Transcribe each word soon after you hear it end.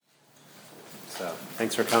So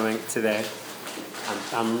thanks for coming today.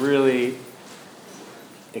 I'm really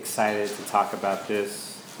excited to talk about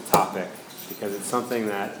this topic because it's something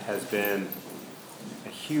that has been a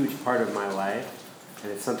huge part of my life,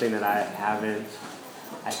 and it's something that I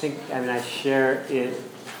share it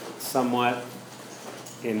somewhat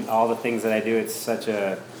in all the things that I do. It's such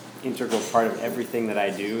a integral part of everything that I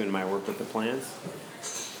do in my work with the plants.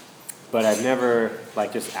 But I've never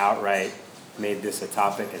just outright made this a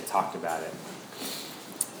topic and talked about it.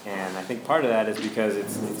 And I think part of that is because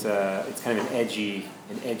it's kind of an edgy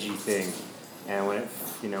thing. And when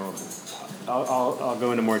I'll go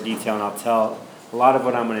into more detail, and I'll tell a lot of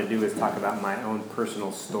what I'm going to do is talk about my own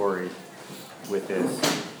personal story with this,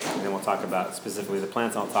 and then we'll talk about specifically the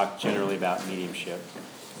plants. And I'll talk generally about mediumship.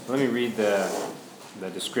 Let me read the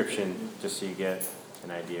description just so you get an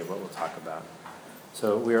idea of what we'll talk about.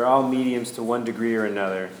 So we are all mediums to one degree or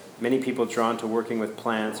another. Many people drawn to working with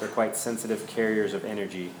plants are quite sensitive carriers of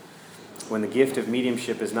energy. When the gift of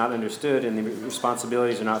mediumship is not understood and the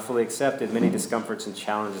responsibilities are not fully accepted, many discomforts and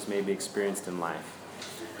challenges may be experienced in life.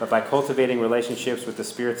 But by cultivating relationships with the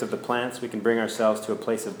spirits of the plants, we can bring ourselves to a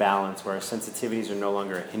place of balance where our sensitivities are no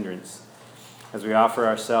longer a hindrance. As we offer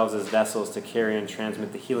ourselves as vessels to carry and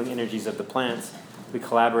transmit the healing energies of the plants, we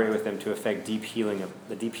collaborate with them to effect the deep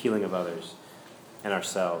healing of others and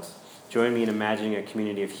ourselves. Join me in imagining a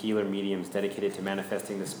community of healer mediums dedicated to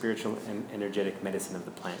manifesting the spiritual and energetic medicine of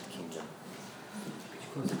the plant kingdom.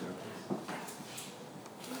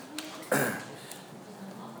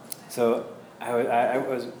 So it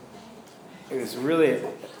was really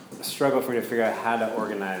a struggle for me to figure out how to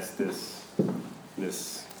organize this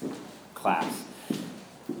class.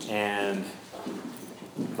 And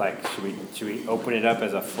should we open it up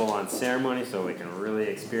as a full-on ceremony so we can really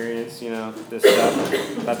experience, this stuff?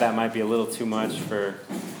 I thought that might be a little too much for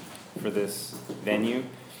this venue.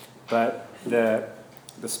 But the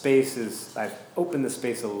space is, I've opened the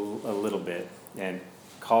space a little bit and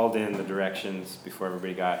called in the directions before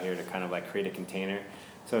everybody got here to kind of create a container.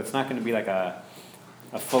 So it's not going to be a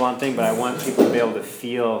full-on thing, but I want people to be able to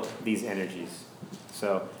feel these energies.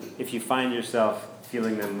 So if you find yourself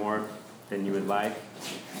feeling them more than you would like,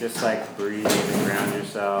 just breathe and ground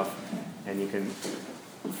yourself, and you can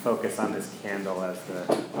focus on this candle as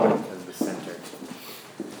the center.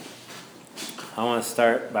 I want to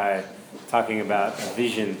start by talking about a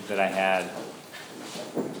vision that I had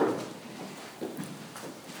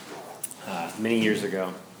many years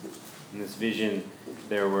ago. In this vision,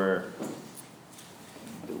 there was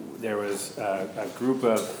a group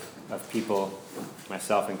of people,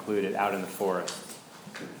 myself included, out in the forest.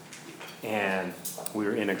 And we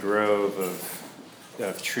were in a grove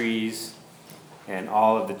of trees, and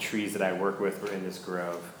all of the trees that I work with were in this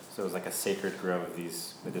grove. So it was like a sacred grove of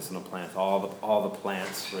these medicinal plants. All the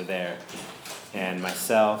plants were there. And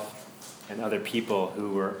myself and other people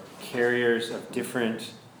who were carriers of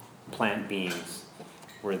different plant beings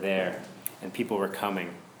were there. And people were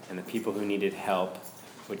coming. And the people who needed help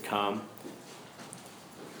would come.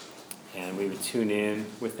 And we would tune in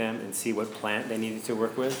with them and see what plant they needed to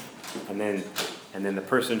work with. And then the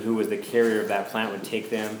person who was the carrier of that plant would take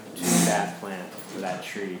them to that plant, or that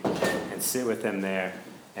tree, and sit with them there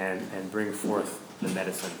and bring forth the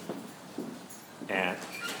medicine. And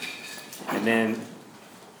then,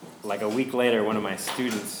 a week later, one of my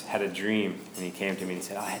students had a dream, and he came to me and he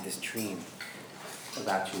said, "Oh, I had this dream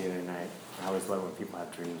about you the other night." I always love when people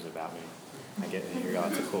have dreams about me. I get to hear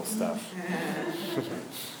lots of cool stuff.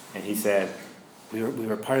 And he said, we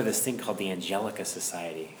were part of this thing called the Angelica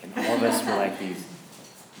Society, and all of us were these.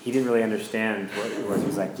 He didn't really understand what it was. He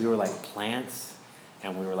was we were like plants,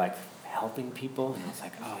 and we were helping people. And I was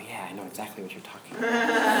like, oh yeah, I know exactly what you're talking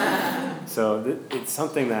about. So it's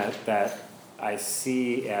something that I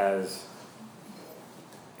see as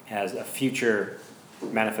a future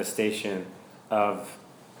manifestation of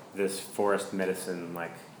this forest medicine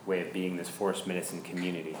way of being, this forest medicine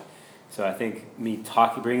community. So I think me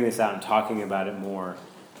bringing this out and talking about it more,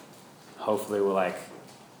 hopefully will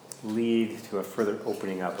lead to a further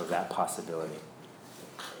opening up of that possibility.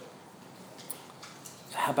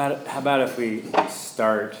 So how about if we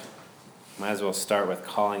start? Might as well start with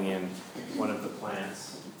calling in one of the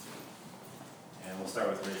plants, and we'll start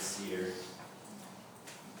with red cedar.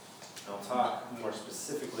 I'll talk more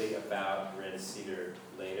specifically about red cedar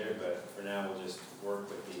later, but for now we'll just work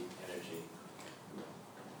with the energy.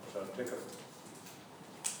 So pick a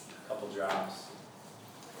couple drops,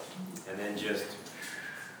 and then just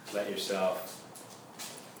let yourself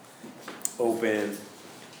open.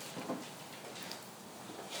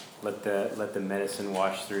 Let the medicine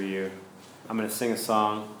wash through you. I'm going to sing a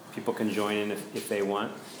song. People can join in if they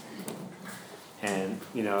want. And,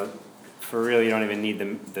 for real, you don't even need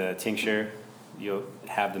the tincture. You'll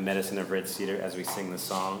have the medicine of red cedar as we sing the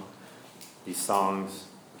song. These songs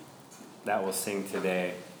that we'll sing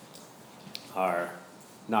today are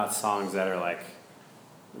not songs that are like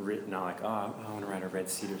written, not like, oh, I want to write a red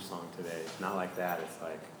cedar song today. Not like that. It's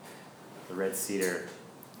like the red cedar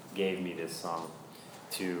gave me this song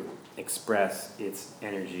to express its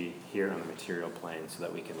energy here on the material plane so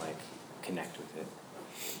that we can like connect with it.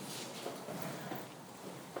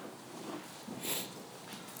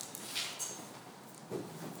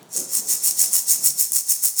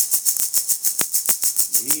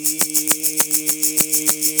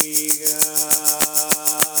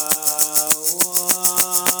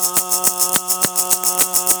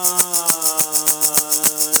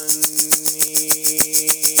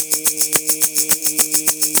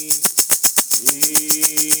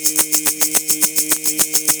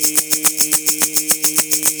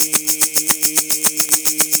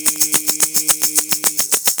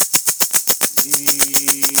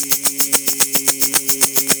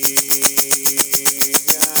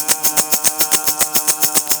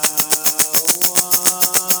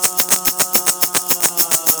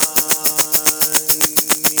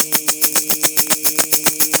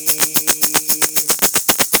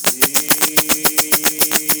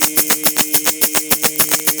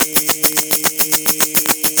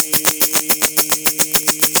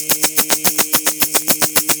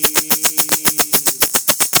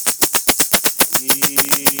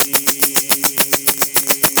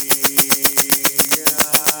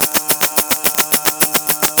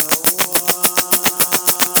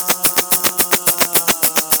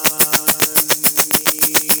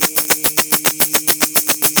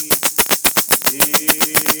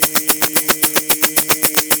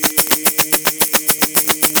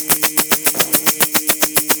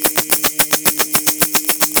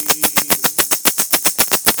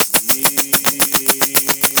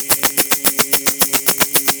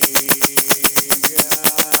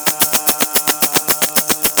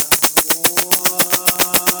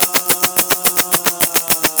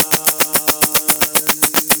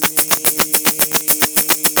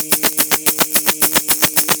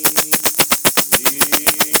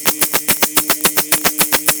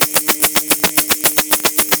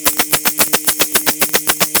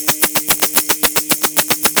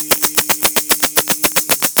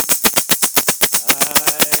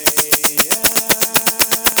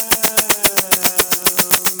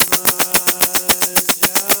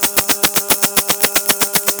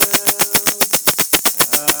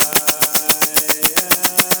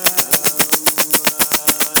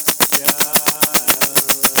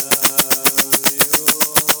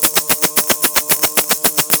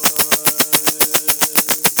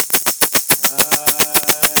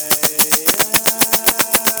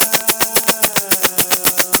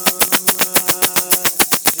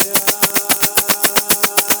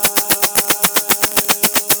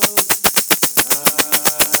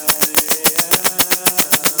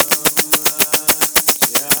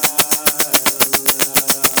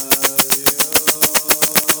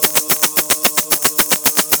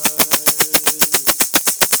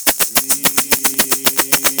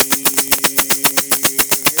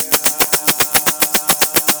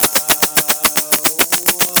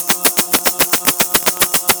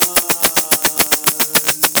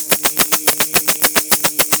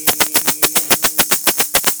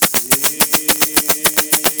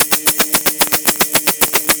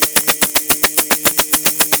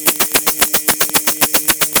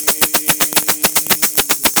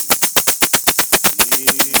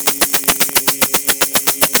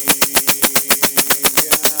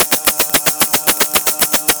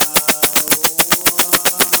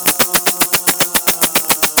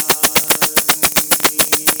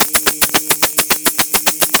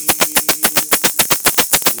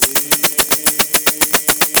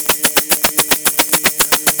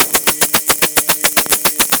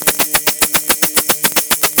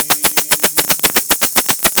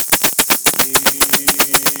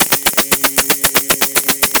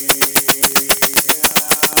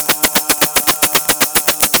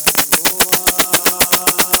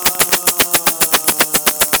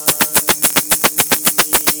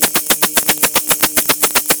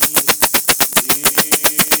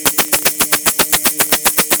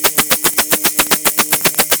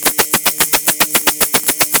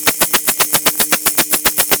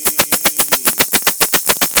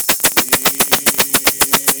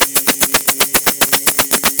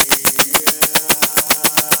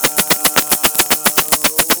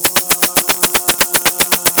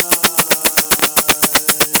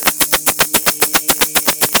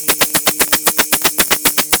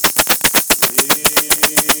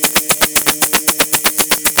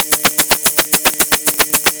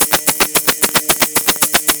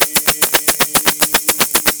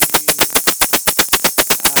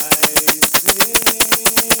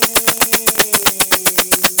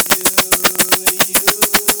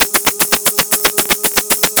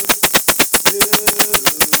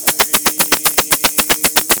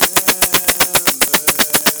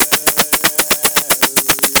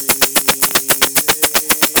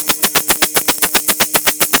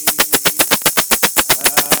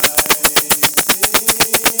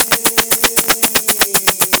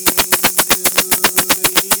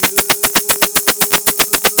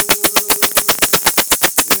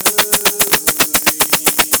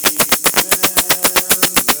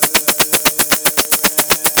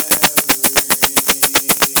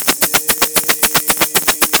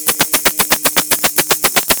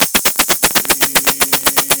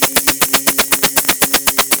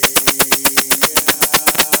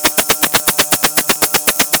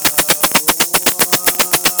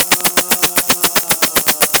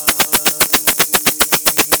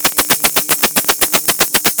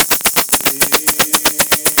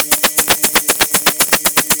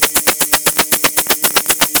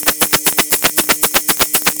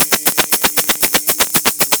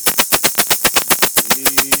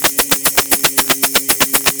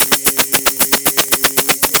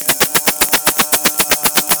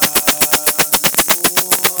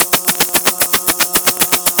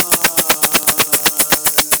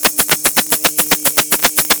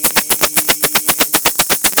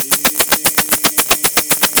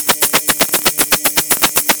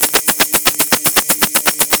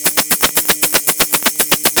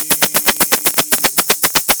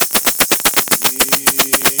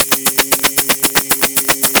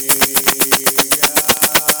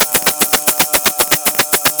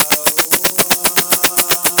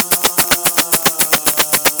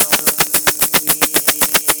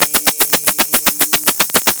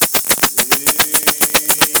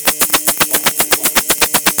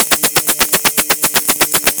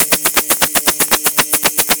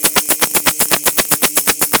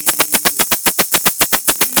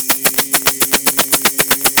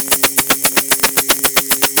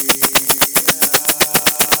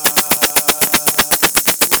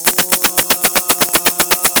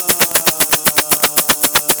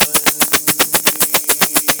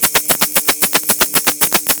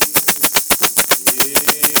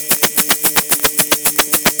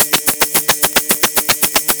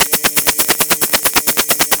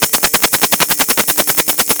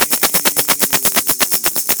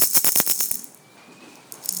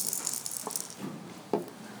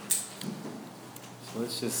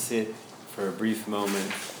 just sit for a brief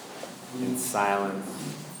moment in silence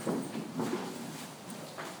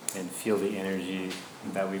and feel the energy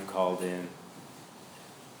that we've called in.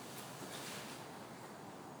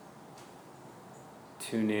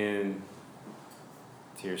 Tune in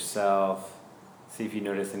to yourself. See if you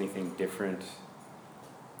notice anything different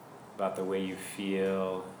about the way you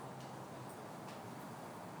feel.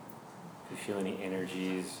 If you feel any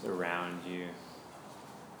energies around you,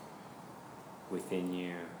 within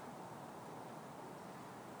you.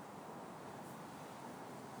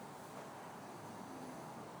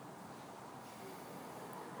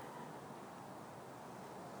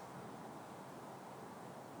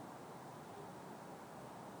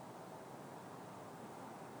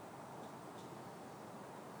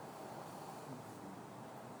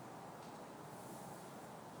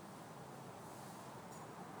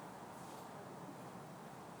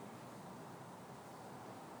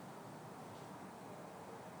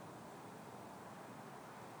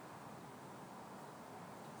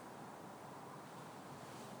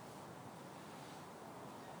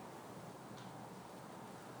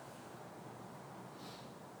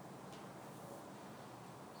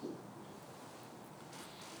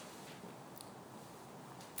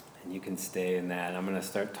 And you can stay in that. I'm going to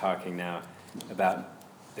start talking now about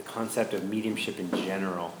the concept of mediumship in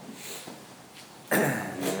general.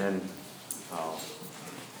 And then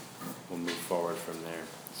we'll move forward from there.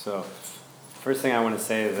 So, first thing I want to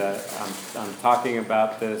say is that I'm talking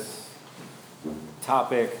about this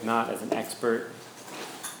topic not as an expert.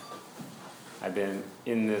 I've been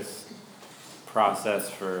in this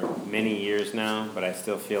process for many years now, but I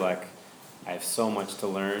still feel like I have so much to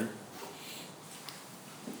learn.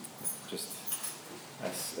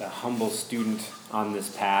 Just a humble student on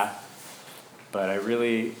this path, but I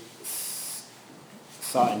really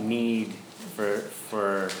saw a need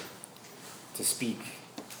to speak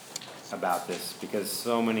about this, because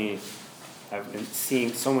I've been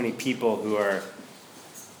seeing so many people who are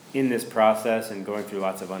in this process and going through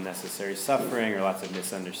lots of unnecessary suffering or lots of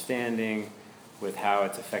misunderstanding with how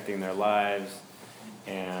it's affecting their lives,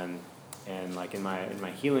 and like in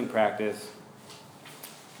my healing practice,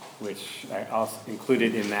 which I also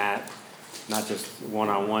included in that, not just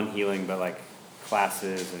one-on-one healing, but like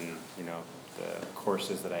classes and the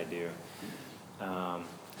courses that I do.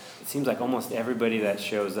 It seems like almost everybody that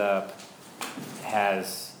shows up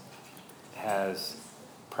has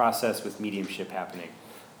process with mediumship happening,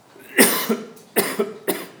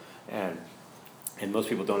 and most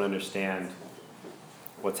people don't understand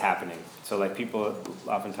what's happening. So like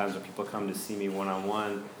oftentimes when people come to see me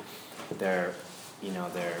one-on-one, they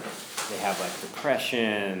have like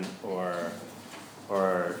depression or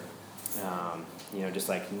just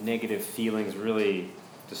like negative feelings, really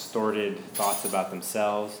distorted thoughts about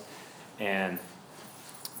themselves. And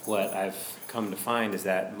what I've come to find is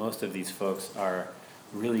that most of these folks are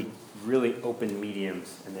really, really open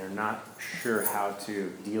mediums, and they're not sure how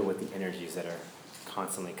to deal with the energies that are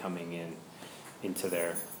constantly coming into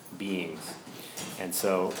their beings. And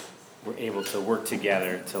so we're able to work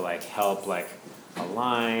together to like help like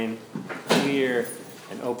align, clear,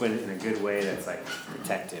 and open in a good way that's like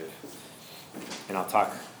protective. And I'll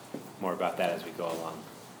talk more about that as we go along.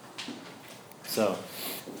 So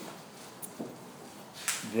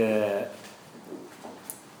the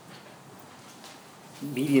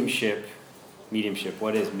mediumship,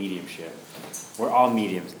 what is mediumship? We're all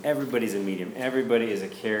mediums. Everybody's a medium. Everybody is a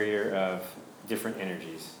carrier of different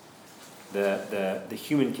energies. The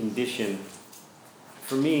human condition,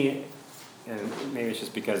 for me, and maybe it's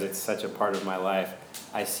just because it's such a part of my life,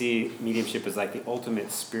 I see mediumship as like the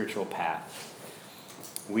ultimate spiritual path.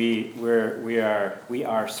 We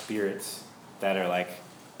are spirits that are like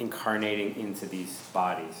incarnating into these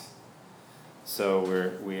bodies. So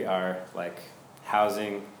we are like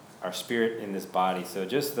housing our spirit in this body. So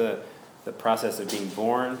just the process of being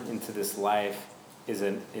born into this life is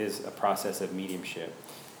a process of mediumship.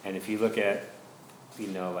 And if you look at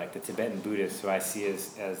like the Tibetan Buddhists, who I see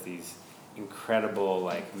as these incredible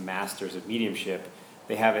like masters of mediumship,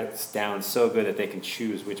 they have it down so good that they can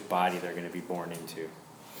choose which body they're going to be born into.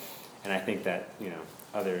 And I think that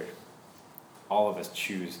all of us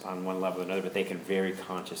choose on one level or another, but they can very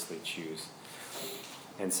consciously choose.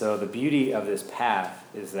 And so the beauty of this path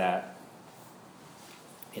is that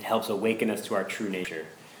it helps awaken us to our true nature,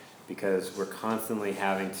 because we're constantly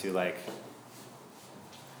having to like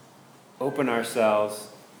open ourselves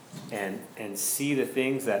and see the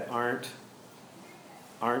things that aren't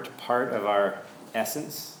part of our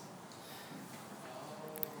essence,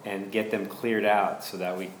 and get them cleared out so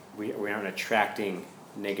that we aren't attracting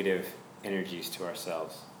negative energies to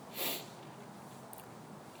ourselves.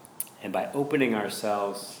 And by opening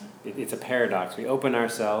ourselves, it's a paradox. We open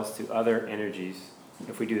ourselves to other energies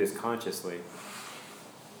if we do this consciously.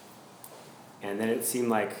 And then it seemed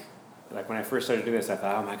like when I first started doing this, I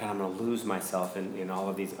thought, oh my God, I'm going to lose myself in all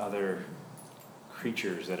of these other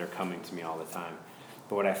creatures that are coming to me all the time.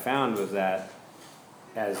 But what I found was that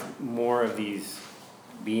as more of these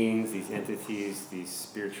beings, these entities, these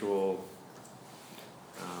spiritual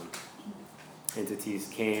entities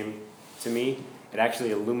came to me, it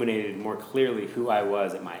actually illuminated more clearly who I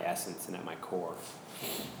was at my essence and at my core.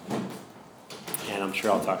 And I'm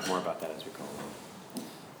sure I'll talk more about that as we go along.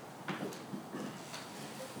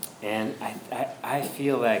 And I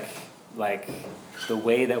feel like the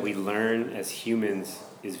way that we learn as humans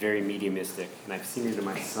is very mediumistic. And I've seen it in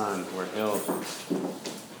my son, where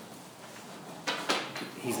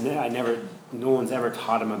no one's ever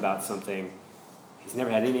taught him about something. He's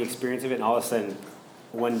never had any experience of it, and all of a sudden,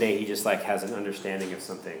 one day he just has an understanding of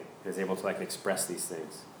something and is able to express these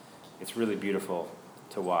things. It's really beautiful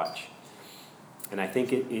to watch. And I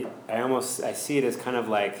think I see it as kind of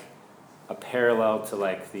like a parallel to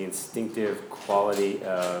the instinctive quality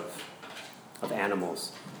of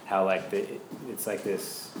animals. How it's like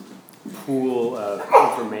this pool of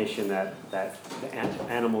information that the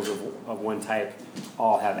animals of one type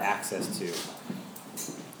all have access to.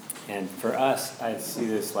 And for us, I see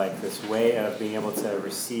this this way of being able to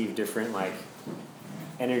receive different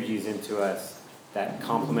energies into us that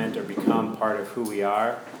complement or become part of who we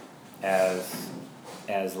are as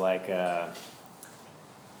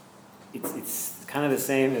it's kind of the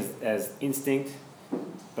same as instinct,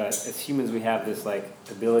 but as humans we have this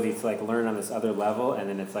ability to learn on this other level, and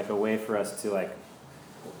then it's a way for us to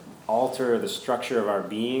alter the structure of our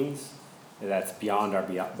beings that's beyond our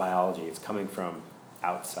biology. It's coming from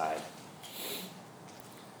outside.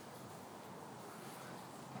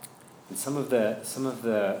 And some of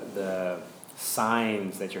the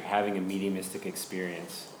signs that you're having a mediumistic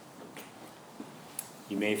experience,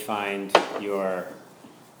 you may find your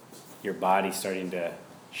body starting to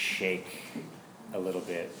shake a little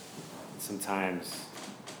bit. Sometimes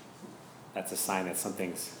that's a sign that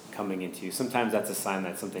something's coming into you. Sometimes that's a sign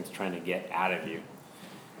that something's trying to get out of you.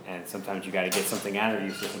 And sometimes you got to get something out of you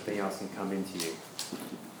so something else can come into you.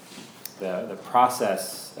 The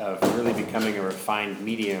process of really becoming a refined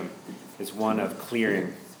medium is one of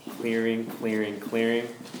clearing,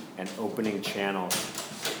 and opening channels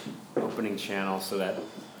so that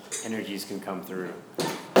energies can come through.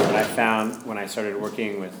 What I found when I started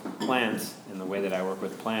working with plants, and the way that I work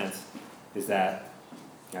with plants, is that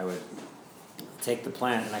I would take the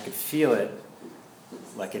plant and I could feel it,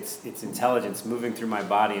 its intelligence moving through my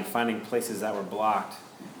body and finding places that were blocked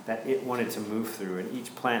that it wanted to move through. And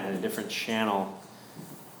each plant had a different channel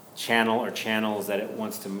or channels that it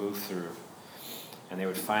wants to move through. And they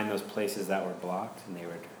would find those places that were blocked, and they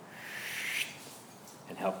would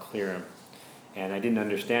help clear them. And I didn't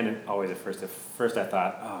understand it always at first. At first I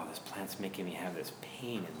thought, oh, this plant's making me have this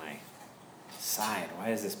pain in my side. Why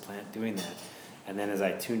is this plant doing that? And then as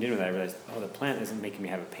I tuned in with it, I realized, oh, the plant isn't making me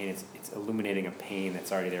have a pain. It's illuminating a pain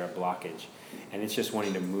that's already there, a blockage. And it's just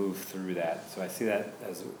wanting to move through that. So I see that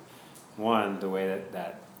as, one, the way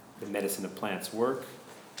that the medicine of plants work.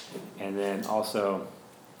 And then also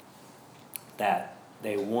that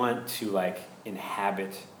they want to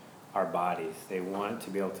inhabit our bodies. They want to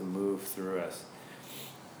be able to move through us.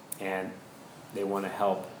 And they want to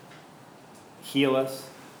help heal us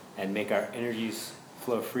and make our energies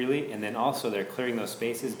flow freely. And then also they're clearing those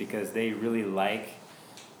spaces because they really like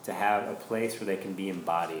to have a place where they can be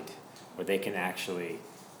embodied, where they can actually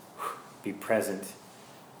be present.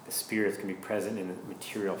 The spirits can be present in a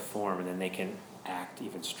material form, and then they can act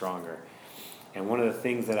even stronger. And one of the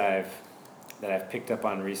things that I've picked up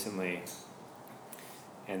on recently,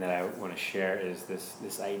 and that I want to share, is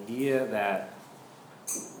this idea that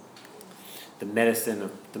the medicine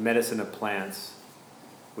of plants,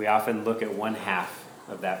 we often look at one half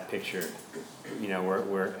of that picture.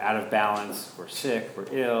 We're out of balance, we're sick, we're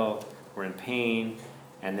ill, we're in pain,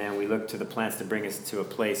 and then we look to the plants to bring us to a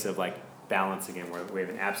place of balance again, where we have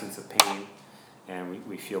an absence of pain and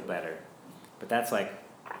we feel better. But that's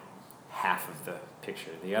half of the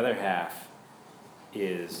picture. The other half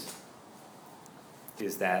is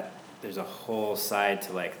that there's a whole side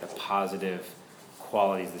to the positive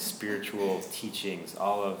qualities, the spiritual teachings,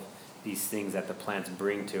 all of these things that the plants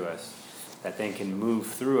bring to us, that then can move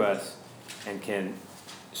through us and can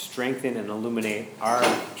strengthen and illuminate our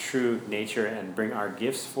true nature and bring our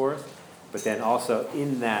gifts forth. But then also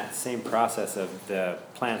in that same process of the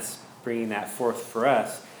plants bringing that forth for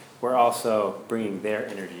us, we're also bringing their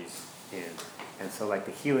energies in. And so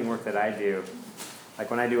the healing work that I do, like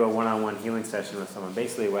when I do a one-on-one healing session with someone,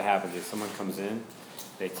 basically what happens is someone comes in,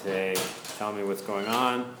 they tell me what's going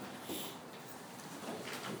on.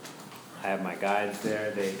 I have my guides there.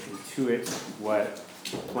 They intuit what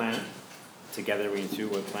plant, together we intuit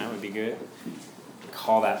what plant would be good.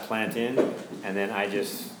 Call that plant in, and then I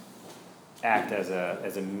just act as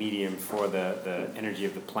a medium for the energy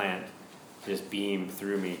of the plant, just beam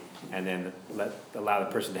through me, and then allow the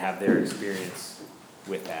person to have their experience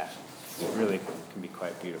with that. It really can be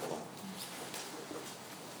quite beautiful.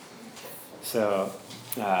 So,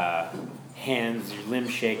 hands, your limb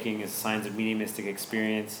shaking is signs of mediumistic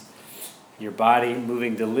experience. Your body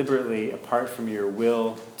moving deliberately apart from your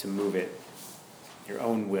will to move it, your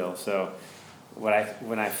own will. So, when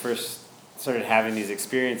I first started having these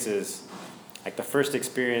experiences, like the first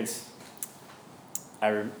experience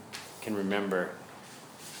I can remember,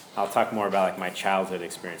 I'll talk more about like my childhood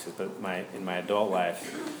experiences, but in my adult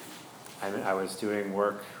life, I was doing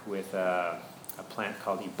work with a plant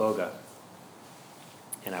called iboga,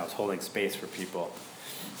 and I was holding space for people,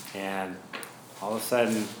 and all of a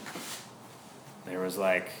sudden, there was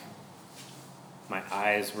like, my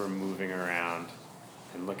eyes were moving around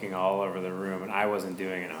and looking all over the room, and I wasn't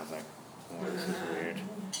doing it, and I was like, oh, this is weird.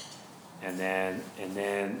 And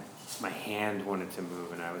then my hand wanted to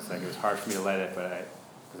move, and I was like, it was hard for me to let it,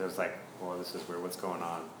 because I was like, well, this is weird, what's going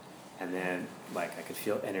on? And then, like, I could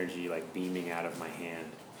feel energy, like, beaming out of my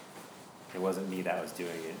hand. It wasn't me that was doing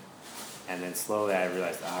it. And then slowly I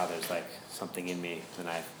realized, there's, like, something in me. And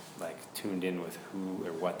I, like, tuned in with who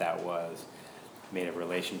or what that was, made a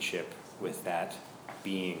relationship with that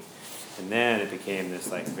being. And then it became this,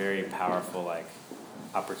 like, very powerful, like,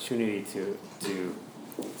 opportunity to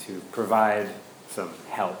provide some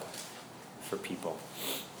help for people.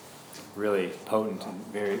 Really potent and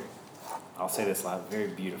very, I'll say this loud, very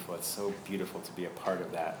beautiful. It's so beautiful to be a part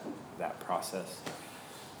of that process.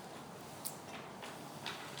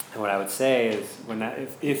 And what I would say is,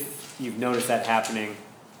 if you've noticed that happening,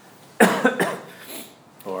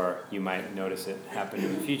 or you might notice it happen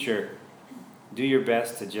in the future, do your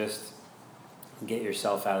best to just get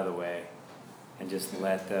yourself out of the way and just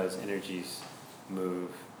let those energies move.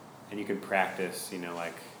 And you can practice,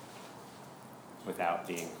 like, without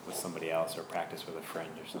being with somebody else, or practice with a friend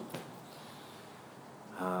or something.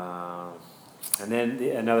 And then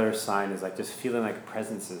another sign is like just feeling like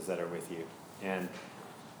presences that are with you. And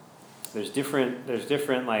there's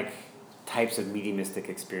different like types of mediumistic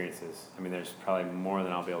experiences. I mean, there's probably more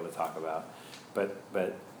than I'll be able to talk about,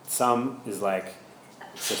 but some is like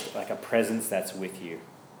just like a presence that's with you.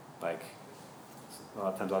 Like a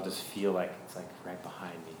lot of times I'll just feel like it's like right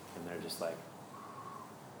behind me, and they're just like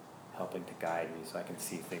helping to guide me so I can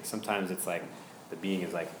see things. Sometimes it's like the being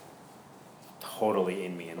is like totally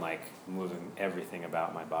in me and like moving everything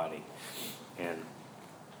about my body, and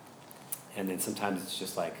then sometimes it's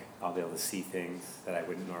just like I'll be able to see things that I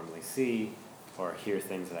wouldn't normally see, or hear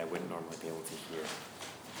things that I wouldn't normally be able to hear.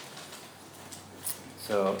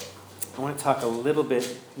 So I want to talk a little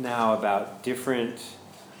bit now about different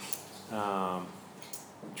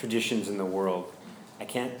traditions in the world. I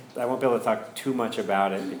won't be able to talk too much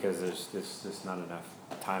about it because there's just not enough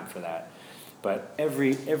time for that. But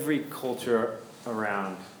every culture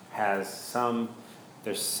around has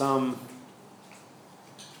there's some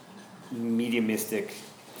mediumistic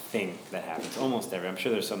thing that happens. Almost every. I'm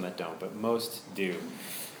sure there's some that don't, but most do.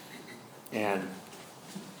 And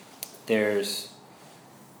there's,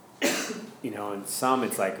 in some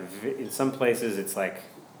it's like, in some places it's like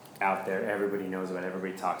out there, everybody knows about it,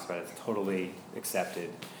 everybody talks about it, it's totally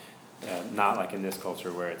accepted. Not like in this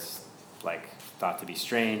culture where it's like thought to be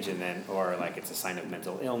strange, or like it's a sign of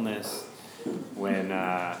mental illness. When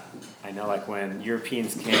I know, like when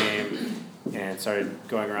Europeans came and started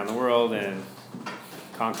going around the world and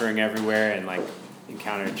conquering everywhere, and like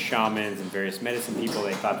encountered shamans and various medicine people,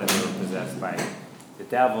 they thought that they were possessed by the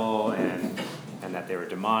devil and that they were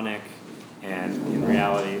demonic. And in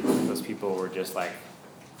reality, those people were just like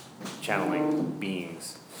channeling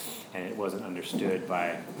beings, and it wasn't understood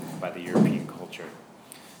by the European culture.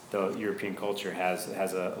 The European culture has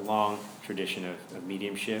a long tradition of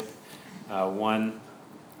mediumship. One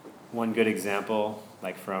good example,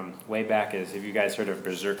 like from way back, is, have you guys heard of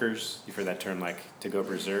berserkers? You've heard that term, like to go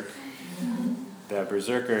berserk? The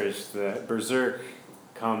berserk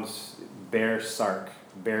comes bare sark,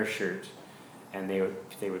 bare shirt, and they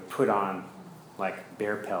would put on like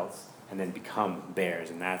bear pelts and then become bears,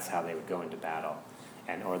 and that's how they would go into battle.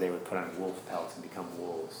 Or they would put on wolf pelts and become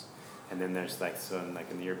wolves. And then there's in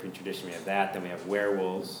the European tradition we have that. Then we have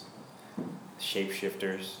werewolves,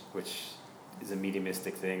 shapeshifters, which is a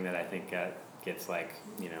mediumistic thing that I think gets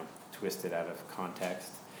twisted out of context.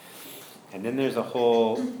 And then there's a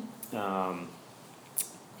whole, you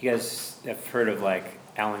guys have heard of like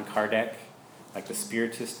Allan Kardec, like the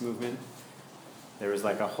Spiritist movement? There was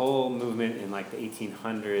like a whole movement in like the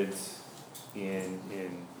 1800s in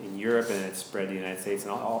Europe, and it spread to the United States,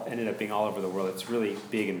 and all ended up being all over the world. It's really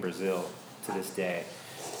big in Brazil to this day.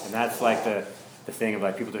 And that's like the thing of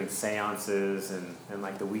like people doing seances and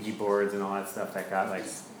like the Ouija boards and all that stuff that got like,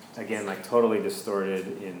 again, like totally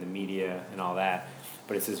distorted in the media and all that.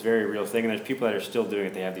 But it's this very real thing, and there's people that are still doing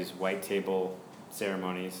it. They have these white table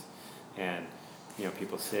ceremonies, and you know,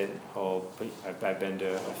 people sit, hold. I've been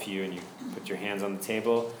to a few, and you put your hands on the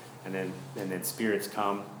table, and then spirits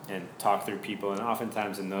come and talk through people. And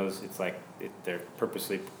oftentimes in those, it's like they're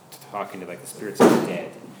purposely talking to like the spirits of the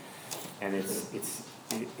dead, and it is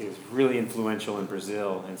really influential in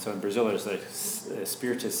Brazil. And so in Brazil, there's like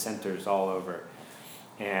spiritist centers all over,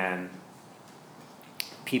 and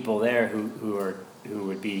people there who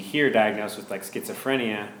would be here diagnosed with like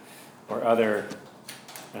schizophrenia or other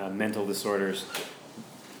mental disorders.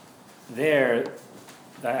 There,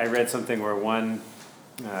 I read something where one,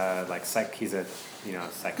 he's a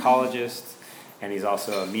psychologist, and he's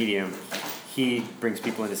also a medium. He brings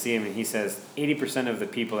people in to see him, and he says 80% of the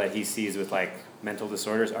people that he sees with like mental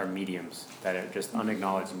disorders are mediums, that are just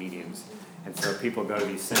unacknowledged mediums. And so people go to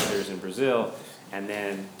these centers in Brazil, and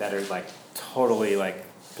then that are like totally like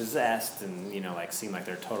possessed and like seem like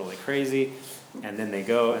they're totally crazy, and then they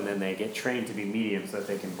go and then they get trained to be mediums so that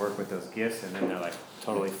they can work with those gifts, and then they're like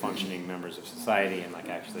totally functioning members of society and like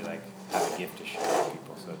actually like have a gift to share with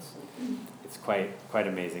people. So it's quite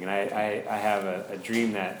amazing. And I have a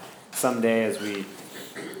dream that someday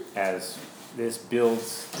as this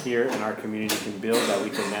builds here and our community can build, that we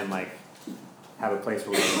can then like have a place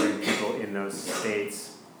where we can bring people in those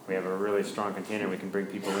states. We have a really strong container. We can bring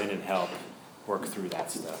people in and help work through that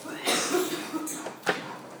stuff.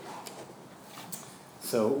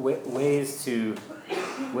 So ways to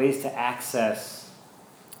access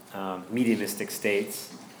mediumistic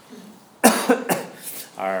states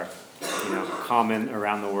are common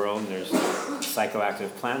around the world. There's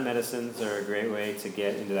psychoactive plant medicines are a great way to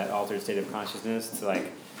get into that altered state of consciousness, to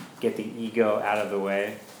like get the ego out of the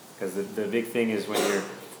way, because the big thing is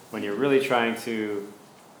when you're really trying to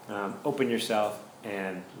open yourself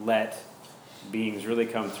and let beings really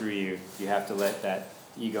come through you, you have to let that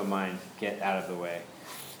ego mind get out of the way.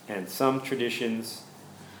 And some traditions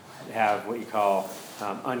have what you call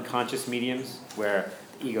unconscious mediums, where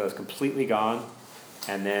the ego is completely gone,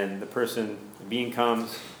 and then the being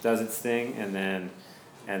comes, does its thing, and then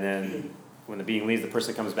when the being leaves, the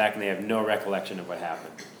person comes back and they have no recollection of what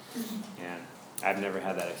happened. And I've never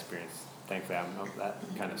had that experience. Thankfully, that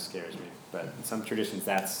kind of scares me. But in some traditions,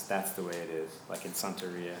 that's the way it is. Like in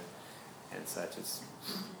Santeria and such, it's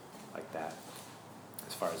like that,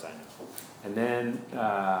 as far as I know.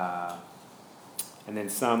 And then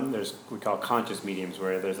some, we call conscious mediums,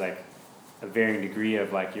 where there's like a varying degree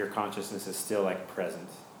of like your consciousness is still like present.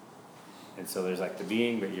 And so there's like the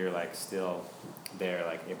being, but you're like still there,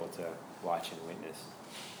 like able to watch and witness.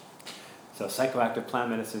 So psychoactive plant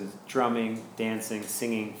medicines, drumming, dancing,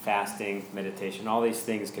 singing, fasting, meditation, all these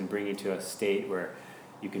things can bring you to a state where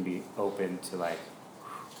you can be open to like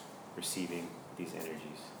receiving these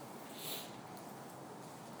energies.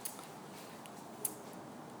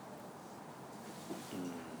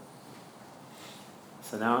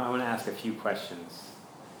 So now I want to ask a few questions.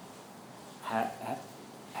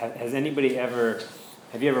 Has anybody have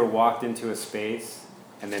you ever walked into a space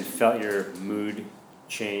and then felt your mood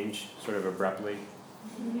change sort of abruptly?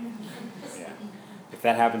 Yeah. If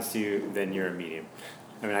that happens to you, then you're a medium.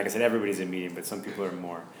 I mean, like I said, everybody's a medium, but some people are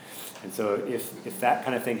more. And so if that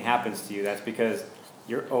kind of thing happens to you, that's because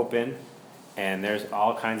you're open and there's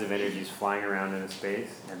all kinds of energies flying around in a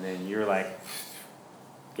space, and then you're like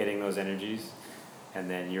getting those energies, and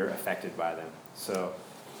then you're affected by them. So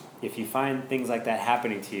if you find things like that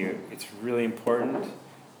happening to you, it's really important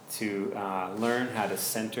to learn how to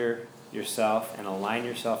center yourself and align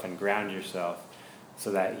yourself and ground yourself,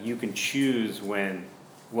 so that you can choose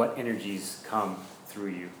what energies come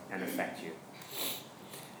through you and affect you.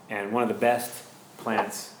 And one of the best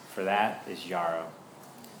plants for that is yarrow.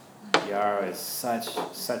 Yarrow is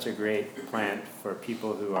such a great plant for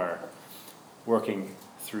people who are working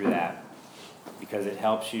through that, because it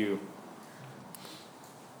helps you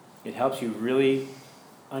really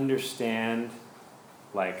understand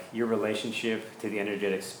like your relationship to the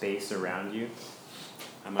energetic space around you.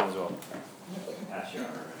 I might as well pass yarrow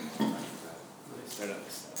around. Let me start on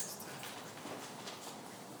this side.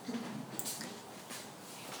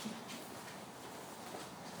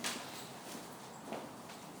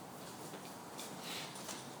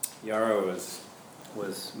 Yarrow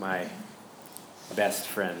was my best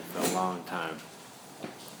friend for a long time,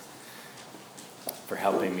 for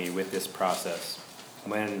helping me with this process.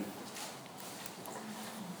 When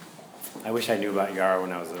I wish I knew about Yarrow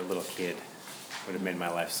when I was a little kid. It would have made my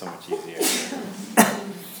life so much easier.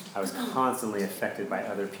 I was constantly affected by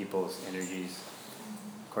other people's energies.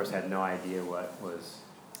 Of course, I had no idea what was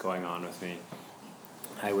going on with me.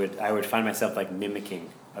 I would find myself like mimicking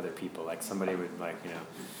other people. Like somebody would like,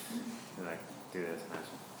 like do this.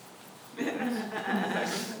 And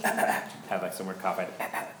have like some weird cough. I'd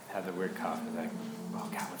have the weird cough. I'd be like, oh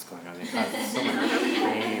God, what's going on? It caused so much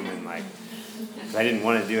shame and like, I didn't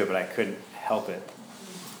want to do it, but I couldn't help it.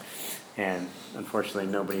 And unfortunately,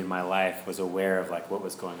 nobody in my life was aware of like what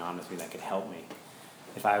was going on with me that could help me.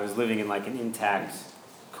 If I was living in like an intact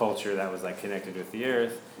culture that was like connected with the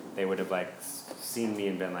earth, they would have like seen me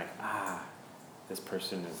and been like, this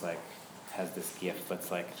person is like has this gift.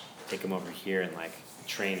 Let's like take him over here and like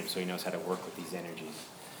train him so he knows how to work with these energies.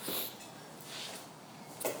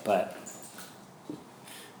 But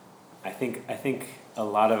I think a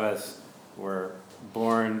lot of us were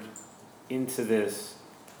born into this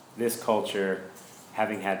culture,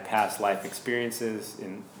 having had past life experiences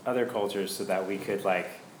in other cultures, so that we could like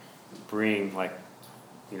bring like,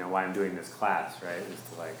 why I'm doing this class, right? Is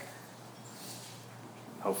to like,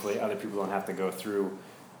 hopefully other people don't have to go through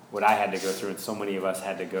what I had to go through, and so many of us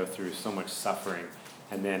had to go through so much suffering,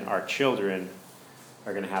 and then our children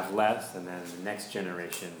are going to have less, and then the next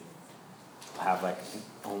generation will have like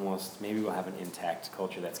maybe we'll have an intact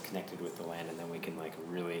culture that's connected with the land, and then we can like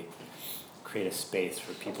really create a space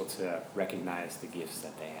for people to recognize the gifts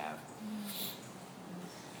that they have.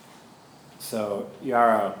 So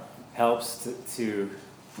Yarrow helps to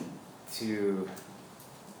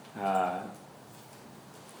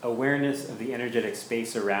awareness of the energetic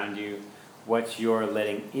space around you, what you're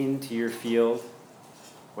letting into your field,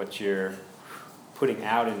 what you're putting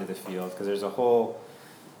out into the field, because there's a whole,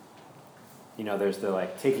 there's the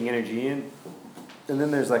like taking energy in, and then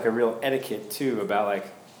there's like a real etiquette too about like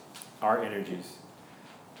our energies.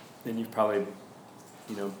 And you've probably,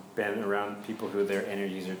 been around people who their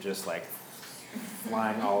energies are just like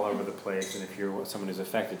flying all over the place, and if you're someone who's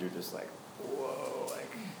affected, you're just like, whoa,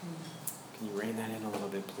 like, can you rein that in a little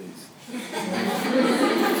bit, please?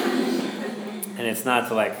 And it's not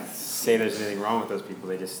to like say there's anything wrong with those people.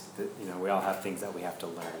 They just, we all have things that we have to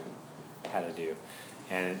learn how to do.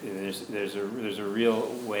 And there's a real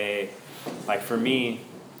way, like for me,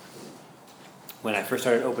 when I first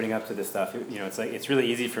started opening up to this stuff, it's like it's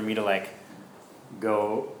really easy for me to like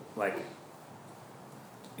go like,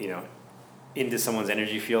 into someone's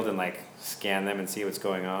energy field and like scan them and see what's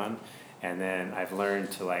going on, and then I've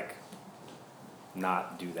learned to like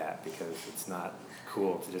not do that, because it's not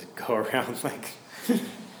cool to just go around like.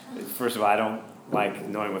 First of all, I don't like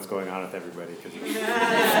knowing what's going on with everybody, because it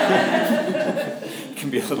can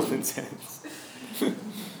be a little intense.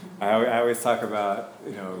 I always talk about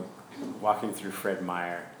walking through Fred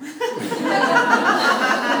Meyer.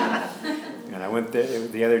 And I went there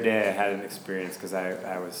the other day. I had an experience because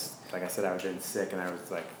I was, like I said, I was getting sick, and I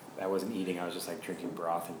was like, I wasn't eating. I was just like drinking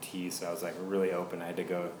broth and tea. So I was like really open. I had to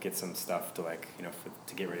go get some stuff to like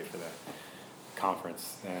to get ready for the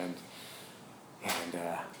conference, and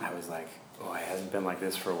I was like, oh, it hasn't been like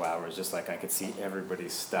this for a while. Where it's just like I could see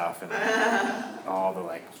everybody's stuff and like, all the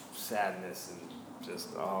like sadness and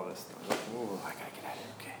just all this stuff. I was like, oh, I gotta get out of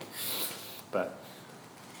here. Okay. But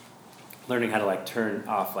learning how to like turn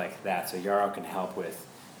off like that, so Yarrow can help with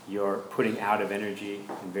your putting out of energy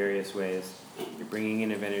in various ways, you're bringing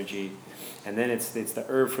in of energy, and then it's the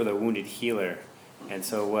herb for the wounded healer. And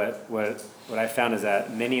so what I found is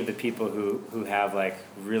that many of the people who have like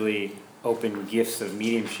really open gifts of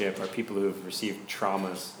mediumship are people who have received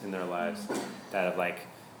traumas in their lives that have like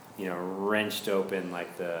wrenched open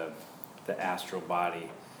like the astral body,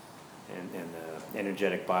 and the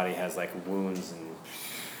energetic body has like wounds and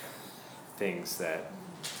things that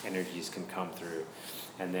energies can come through,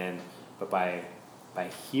 and then but by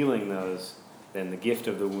healing those, then the gift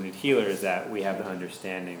of the wounded healer is that we have the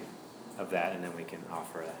understanding of that, and then we can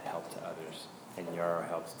offer help to others, and Yarrow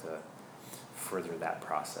helps to further that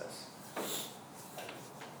process.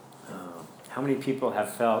 How many people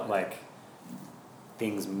have felt like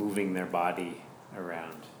things moving their body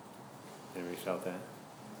around? Anybody felt that?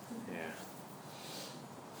 Yeah.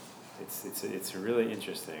 It's really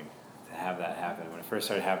interesting to have that happen. When it first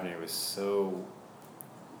started happening, it was so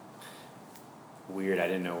weird. I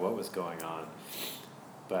didn't know what was going on.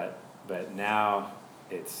 But now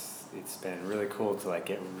it's been really cool to like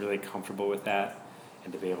get really comfortable with that,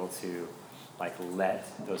 and to be able to like let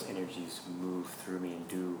those energies move through me and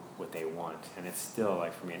do what they want. And it's still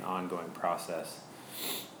like for me an ongoing process.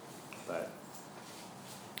 But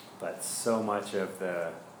so much of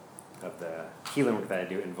the healing work that I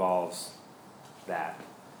do involves that,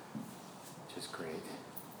 which is great.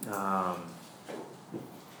 Let's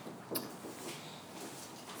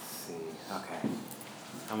see. Okay,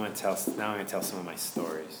 I'm gonna tell some of my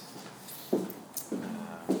stories.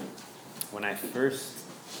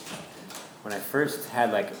 When I first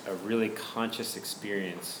had like a really conscious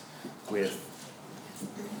experience with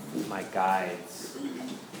my guides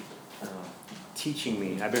teaching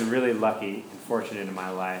me, I've been really lucky and fortunate in my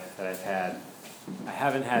life that I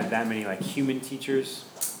haven't had that many like human teachers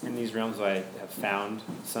in these realms. I have found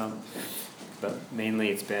some, but mainly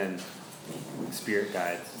it's been spirit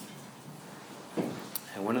guides.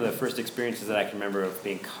 And one of the first experiences that I can remember of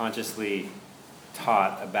being consciously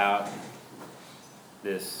taught about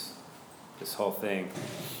this whole thing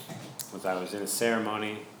was I was in a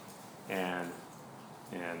ceremony, and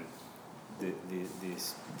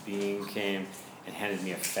this being came and handed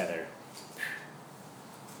me a feather.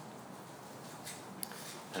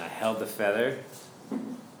 And I held the feather,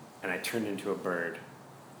 and I turned into a bird,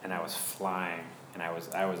 and I was flying, and I was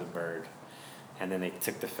a bird. And then they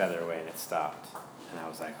took the feather away, and it stopped. And I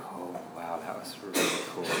was like, oh, wow, that was really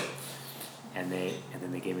cool. And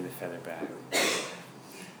then they gave me the feather back.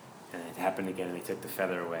 And it happened again, and they took the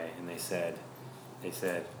feather away, and they said,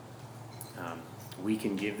 we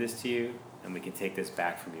can give this to you, and we can take this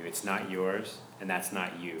back from you. It's not yours, and that's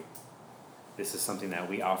not you. This is something that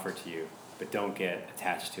we offer to you, but don't get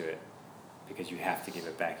attached to it, because you have to give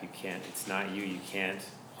it back. You can't. It's not you. You can't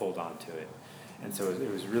hold on to it. And so it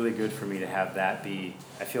was really good for me to have that be.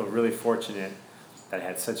 I feel really fortunate that I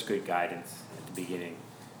had such good guidance at the beginning,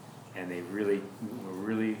 and they really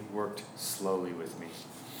worked slowly with me.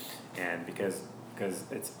 And because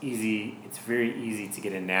it's very easy to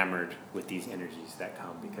get enamored with these energies that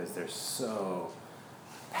come, because they're so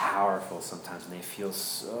powerful sometimes, and they feel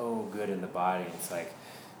so good in the body. It's like,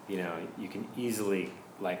 you can easily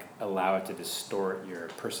like allow it to distort your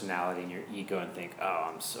personality and your ego and think,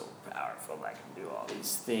 oh, I'm so powerful, I can do all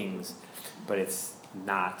these things. But it's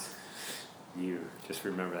not you. Just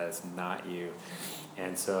remember that it's not you.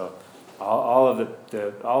 And so all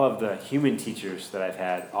of the human teachers that I've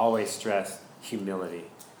had always stress humility.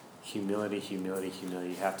 Humility, humility, humility.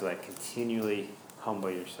 You have to like continually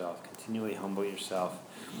humble yourself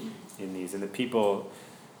in these. And the people,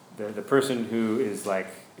 the person who is like,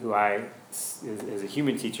 is a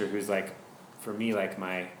human teacher who's like, for me, like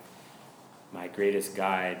my greatest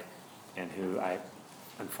guide, and who I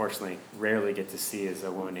unfortunately rarely get to see, is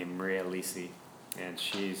a woman named Maria Lisi. And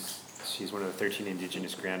she's one of the 13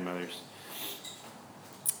 indigenous grandmothers.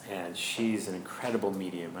 And she's an incredible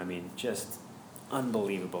medium. I mean, just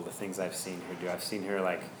unbelievable the things I've seen her do. I've seen her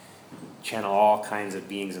like channel all kinds of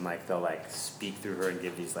beings, and like they'll like speak through her and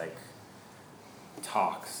give these like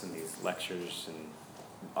talks and these lectures and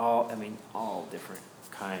all different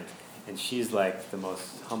kinds. And she's like the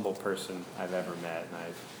most humble person I've ever met, and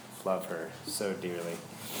I love her so dearly.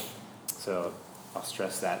 So I'll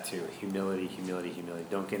stress that too. Humility, humility, humility.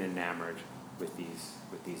 Don't get enamored with these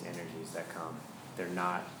energies that come. They're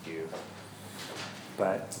not you.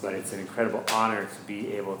 But it's an incredible honor to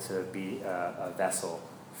be able to be a vessel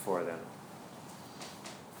for them.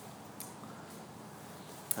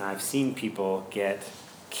 And I've seen people get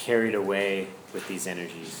carried away with these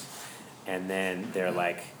energies, and then they're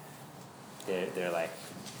like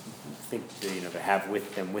think they have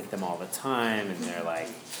with them all the time, and they're like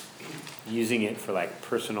using it for like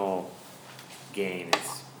personal gain.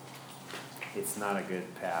 It's not a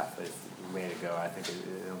good path. It's the way to go. I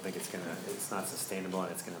don't think it's not sustainable,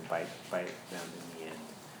 and it's gonna bite them in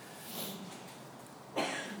the end.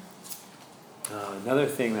 Another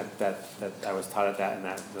thing that I was taught in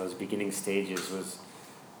those beginning stages was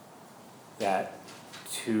that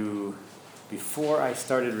before I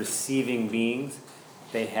started receiving beings,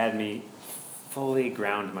 they had me fully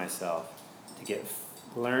ground myself, to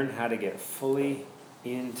learn how to get fully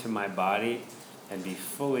into my body and be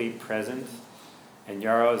fully present. And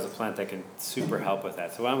yarrow is a plant that can super help with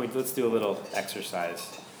that. So let's do a little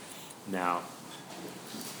exercise now.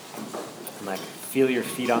 And like feel your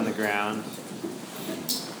feet on the ground.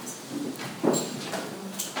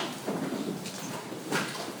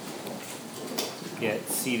 Get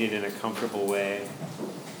seated in a comfortable way.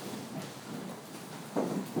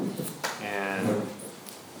 And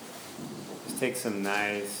just take some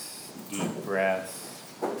nice, deep breaths,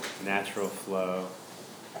 natural flow.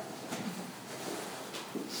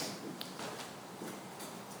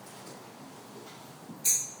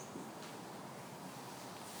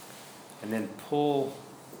 And then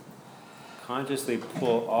consciously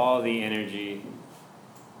pull all the energy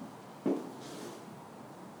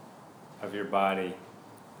of your body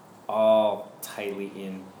all tightly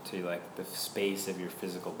into like the space of your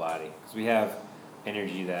physical body. Because we have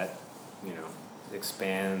energy that,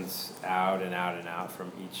 expands out and out and out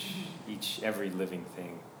from every living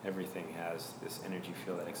thing. Everything has this energy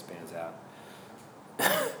field that expands out.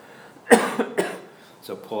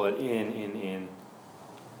 So pull it in.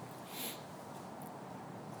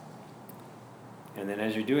 And then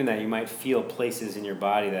as you're doing that, you might feel places in your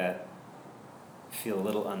body that feel a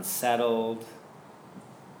little unsettled,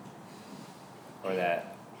 or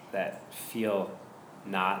that feel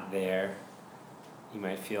not there. You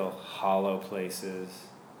might feel hollow places.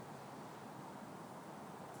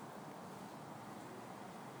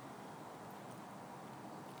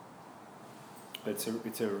 But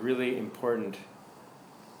it's a really important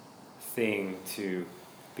thing to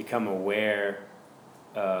become aware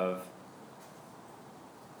of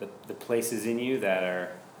the places in you that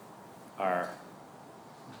are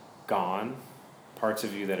gone, parts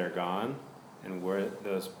of you that are gone, and where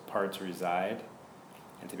those parts reside,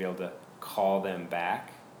 and to be able to call them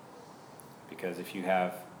back. Because if you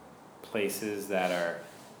have places that are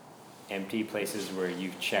empty, places where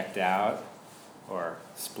you've checked out or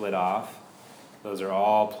split off, those are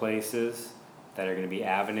all places that are going to be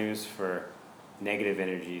avenues for negative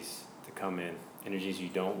energies to come in, energies you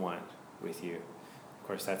don't want with you. Of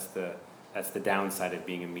course, that's the downside of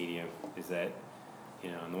being a medium, is that,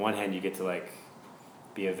 on the one hand, you get to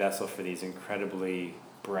be a vessel for these incredibly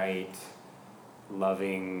bright,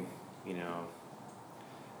 loving,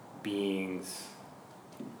 beings,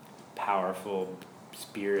 powerful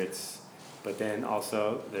spirits, but then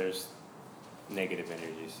also there's negative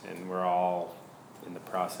energies, and we're all in the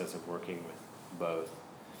process of working with both.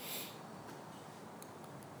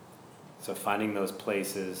 So finding those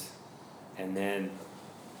places and then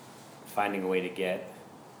finding a way to get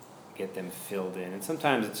them filled in. And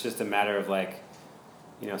sometimes it's just a matter of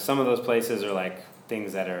some of those places are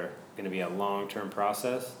things that are going to be a long-term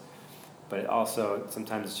process, but also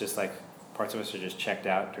sometimes it's just parts of us are just checked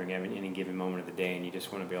out during any given moment of the day, and you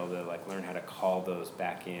just want to be able to learn how to call those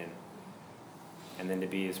back in, and then to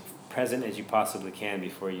be as present as you possibly can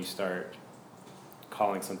before you start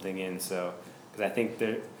calling something in. So, because I think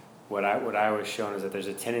what I was shown is that there's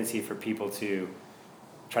a tendency for people to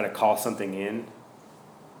try to call something in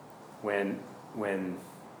when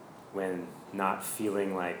not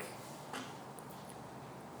feeling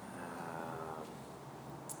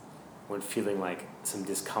when feeling some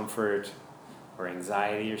discomfort or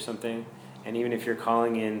anxiety or something. And even if you're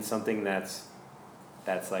calling in something that's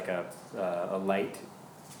like a light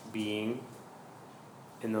being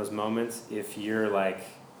in those moments, if you're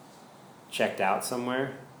checked out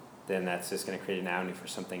somewhere, then that's just going to create an avenue for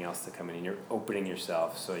something else to come in, and you're opening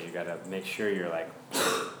yourself. So you got to make sure you're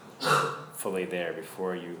fully there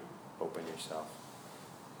before you open yourself.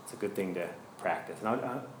 It's a good thing to practice.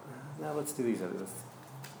 Now let's do these. Let's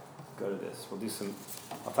go to this.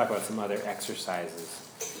 I'll talk about some other exercises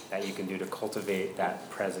that you can do to cultivate that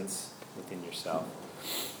presence within yourself.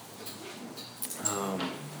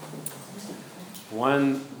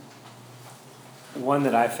 One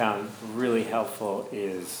that I found really helpful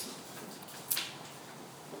is,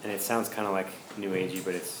 and it sounds kind of New Agey,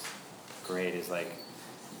 but it's great, is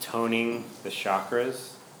toning the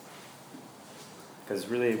chakras. Because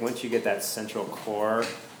really, once you get that central core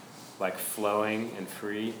flowing and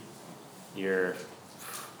free, you're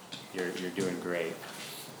doing great.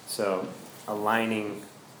 So aligning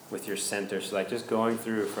with your center, so just going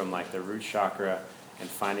through from the root chakra and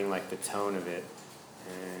finding the tone of it.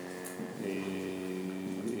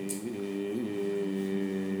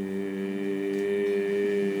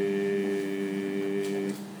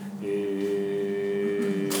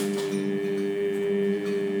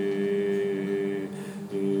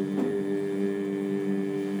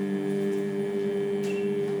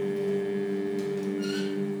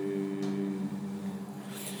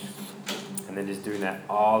 And then just doing that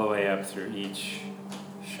all the way up through each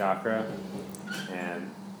chakra. And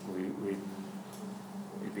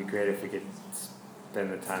it'd be great if we could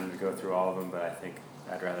spend the time to go through all of them, but I think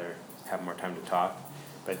I'd rather have more time to talk.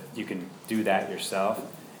 But you can do that yourself,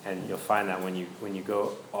 and you'll find that when you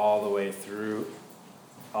go all the way through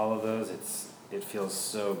all of those, it feels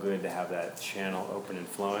so good to have that channel open and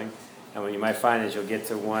flowing. And what you might find is you'll get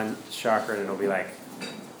to one chakra and it'll be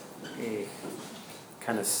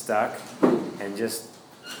kind of stuck, and just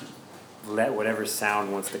let whatever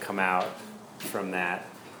sound wants to come out from that,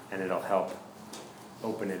 and it'll help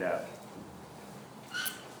open it up.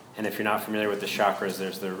 And if you're not familiar with the chakras,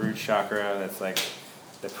 there's the root chakra, that's like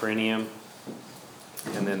the perineum.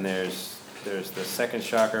 And then there's the second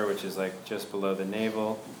chakra, which is like just below the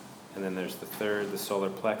navel. And then there's the third, the solar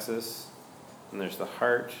plexus. And there's the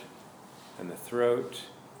heart, and the throat,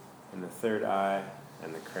 and the third eye,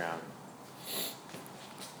 and the crown.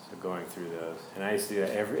 So going through those. And I used to do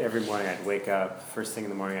that every morning. I'd wake up, first thing in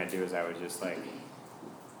the morning I'd do is I would just like,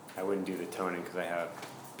 I wouldn't do the toning because I have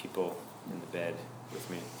people in the bed with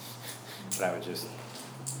me. But I would just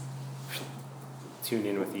tune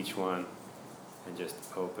in with each one and just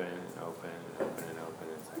open and open and open and open.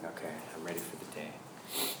 And it's like, okay, I'm ready for the day.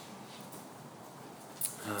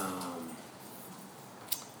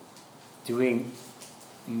 Doing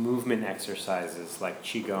movement exercises like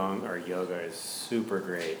Qigong or yoga is super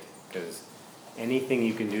great because anything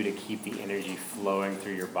you can do to keep the energy flowing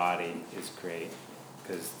through your body is great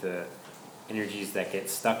because the energies that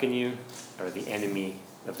get stuck in you are the enemy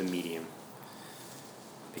of the medium.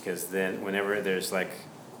 Because then whenever there's like,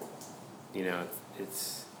 you know,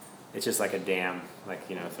 it's just like a dam, like,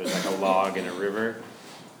 you know, if there's like a log in a river,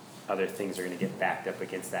 other things are going to get backed up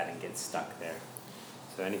against that and get stuck there.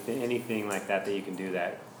 So anything like that you can do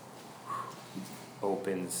that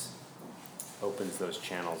opens those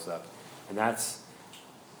channels up. And that's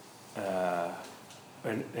a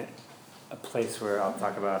place where I'll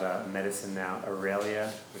talk about medicine now,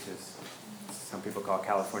 Aurelia, which is some people call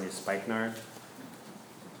California spikenard,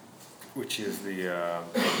 which is the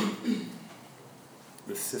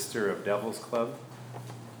sister of Devil's Club,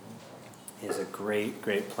 is a great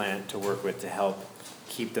plant to work with to help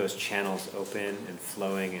keep those channels open and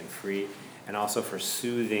flowing and free, and also for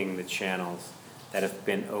soothing the channels that have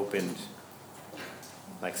been opened.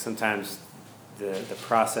 Like sometimes the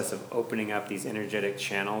process of opening up these energetic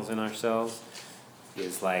channels in ourselves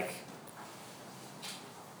is like,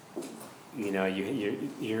 you know,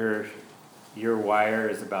 your wire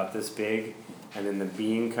is about this big, and then the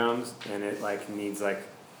beam comes and it like needs like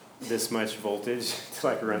this much voltage to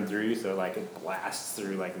like run through you, so like it blasts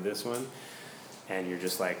through like this one, and you're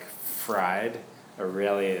just like fried.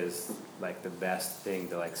 Aurelia is like the best thing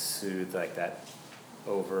to like soothe like that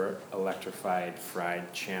over electrified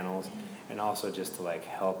fried channels, and also just to like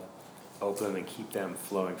help open them and keep them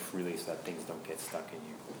flowing freely so that things don't get stuck in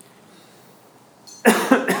you. Are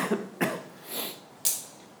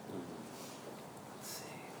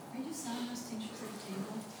you selling those tinctures at a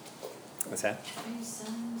table? What's that? Are you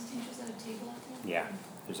selling those tinctures at a table out there? Yeah,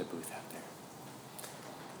 there's a booth out there.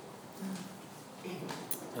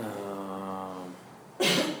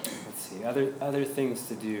 Let's see. Other things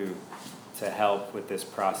to do to help with this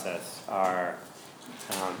process are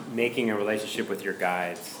making a relationship with your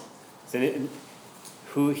guides. So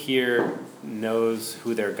who here knows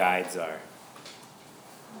who their guides are?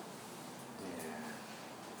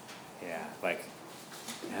 Yeah. Like,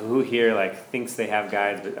 who here like thinks they have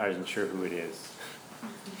guides but aren't sure who it is?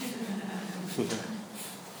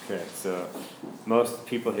 Okay, so most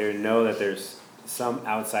people here know that there's some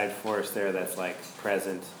outside force there that's like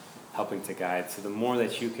present, helping to guide. So the more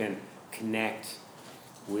that you can connect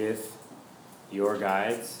with your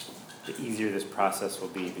guides, the easier this process will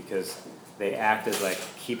be, because they act as like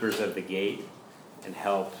keepers of the gate and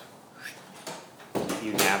help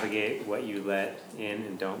you navigate what you let in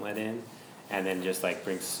and don't let in, and then just like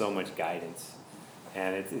bring so much guidance.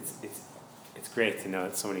 And it's great to know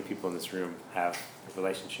that so many people in this room have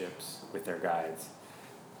relationships with their guides,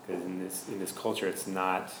 because in this culture it's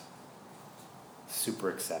not super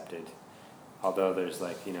accepted. Although there's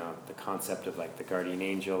like, you know, the concept of like the guardian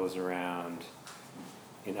angel is around.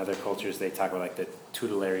 In other cultures they talk about like the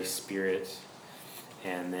tutelary spirit,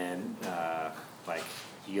 and then like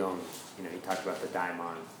Jung, you know, he talked about the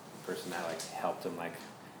daimon, the person that like helped him like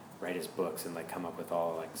write his books and like come up with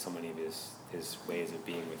all like so many of his ways of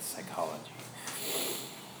being with psychology.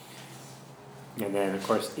 And then of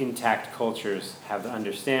course intact cultures have the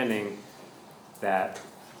understanding that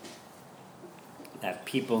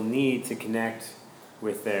people need to connect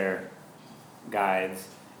with their guides,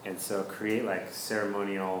 and so create like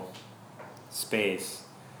ceremonial space,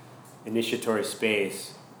 initiatory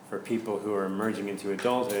space for people who are emerging into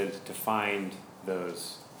adulthood to find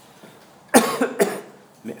those,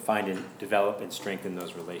 find and develop and strengthen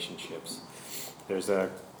those relationships. There was a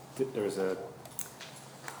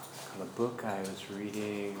book I was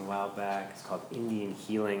reading a while back. It's called Indian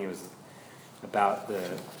Healing. It was about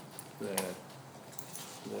the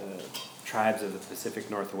tribes of the Pacific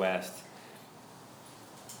Northwest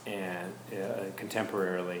and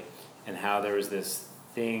contemporarily, and how there was this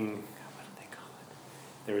thing, what did they call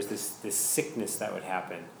it? There was this sickness that would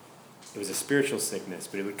happen, it was a spiritual sickness,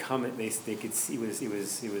 but it would come. They could see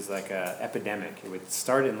it was like a epidemic. It would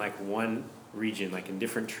start in like one region, like in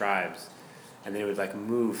different tribes, and then it would like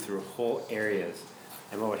move through whole areas.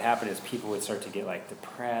 And what would happen is people would start to get like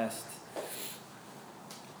depressed,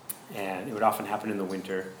 and it would often happen in the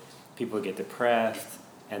winter. People would get depressed,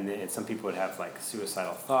 and some people would have like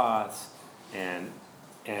suicidal thoughts, and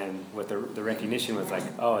what the recognition was like,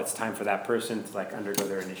 oh, it's time for that person to like undergo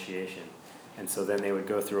their initiation. And so then they would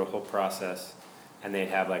go through a whole process, and they'd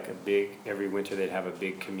have like every winter they'd have a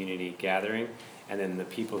big community gathering, and then the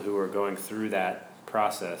people who were going through that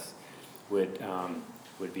process would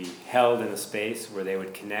be held in a space where they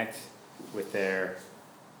would connect with their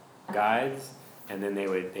guides, and then they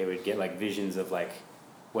would get like visions of like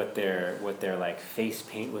what their like face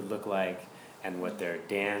paint would look like, and what their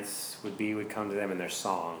dance would come to them, and their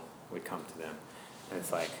song would come to them. And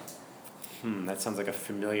it's like, that sounds like a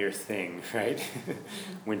familiar thing, right?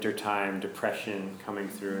 Wintertime, depression coming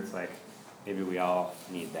through. It's like, maybe we all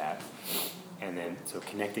need that. And then, so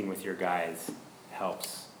connecting with your guides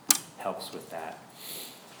helps with that.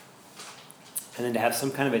 And then to have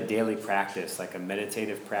some kind of a daily practice, like a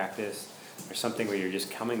meditative practice, or something where you're just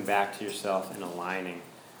coming back to yourself and aligning.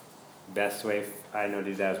 Best way I know to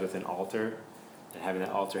do that is with an altar, and having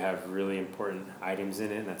that altar have really important items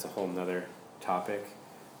in it, and that's a whole nother topic.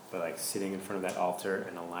 But like sitting in front of that altar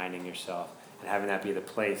and aligning yourself, and having that be the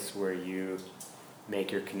place where you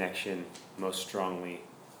make your connection most strongly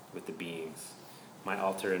with the beings. My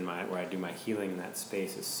altar and where I do my healing in that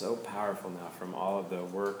space is so powerful now from all of the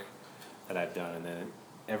work that I've done, and then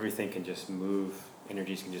everything can just move,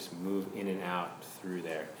 energies can just move in and out through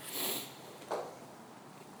there.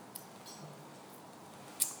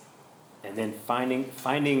 And then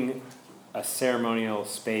finding a ceremonial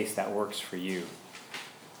space that works for you.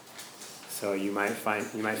 So you might find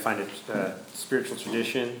a spiritual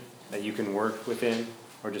tradition that you can work within,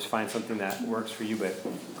 or just find something that works for you, but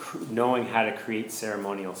knowing how to create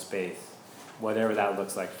ceremonial space, whatever that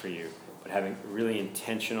looks like for you, but having a really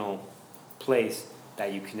intentional place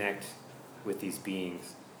that you connect with these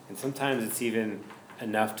beings. And sometimes it's even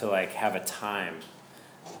enough to like have a time,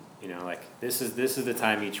 like this is the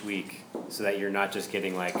time each week, so that you're not just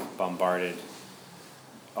getting like bombarded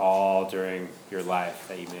all during your life,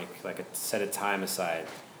 that you make like set a time aside.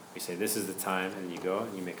 You say this is the time, and then you go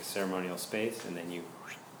and you make a ceremonial space, and then you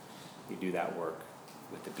do that work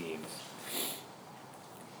with the beings.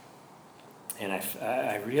 And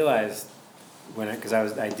I realized because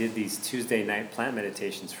I did these Tuesday night plant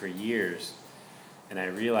meditations for years, and I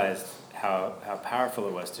realized how powerful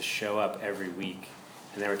it was to show up every week.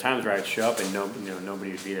 And there were times where I'd show up and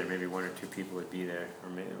nobody would be there. Maybe one or two people would be there, or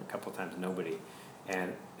maybe a couple of times nobody.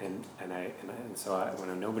 And so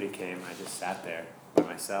when nobody came, I just sat there by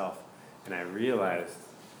myself, and I realized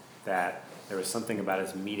that there was something about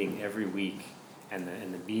us meeting every week, and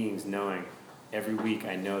the beings knowing every week.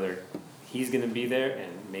 I know he's going to be there,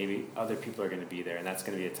 and maybe other people are going to be there, and that's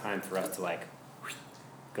going to be a time for us to like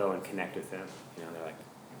go and connect with them. They're like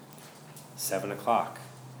 7 o'clock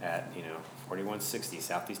at 4160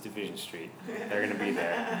 Southeast Division Street. They're going to be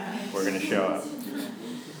there. We're going to show up.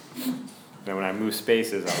 Then when I moved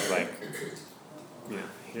spaces, I was like,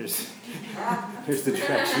 here's the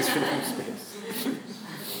directions for the new space.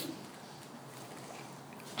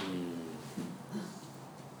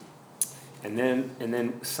 And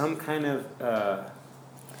then some kind of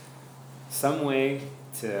some way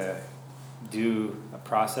to do a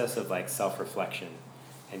process of like self-reflection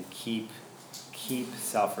and keep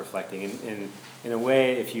self-reflecting. In a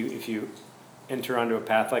way, if you enter onto a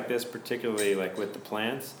path like this, particularly like with the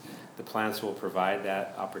plants will provide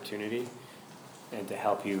that opportunity and to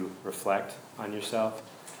help you reflect on yourself.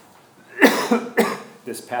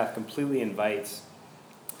 This path completely invites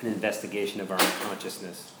an investigation of our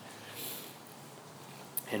unconsciousness.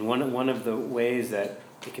 And one of the ways that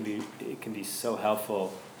it can be so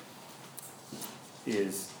helpful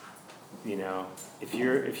is,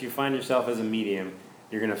 if you find yourself as a medium,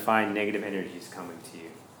 you're going to find negative energies coming to you.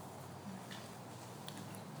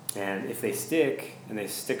 And if they stick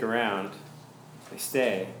around, they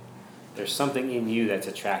stay, there's something in you that's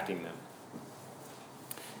attracting them.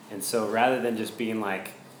 And so rather than just being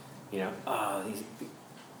like, and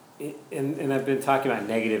I've been talking about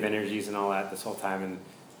negative energies and all that this whole time,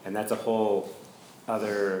 and that's a whole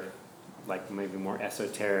other, like maybe more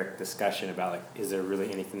esoteric discussion about like, is there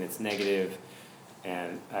really anything that's negative?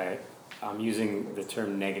 And I'm using the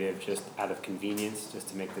term negative just out of convenience, just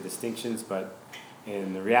to make the distinctions, but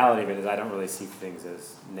in the reality of it is I don't really see things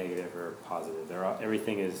as negative or positive.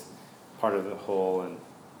 Everything is part of the whole, and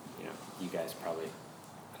you guys probably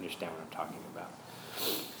understand what I'm talking about.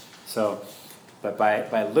 So, but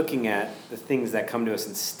by looking at the things that come to us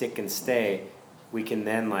and stick and stay, we can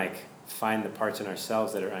then like find the parts in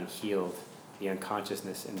ourselves that are unhealed, the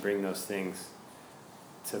unconsciousness, and bring those things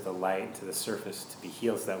to the light, to the surface, to be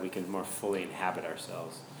healed so that we can more fully inhabit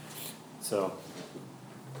ourselves. So,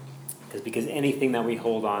 because anything that we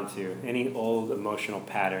hold on to, any old emotional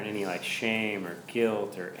pattern, any like shame or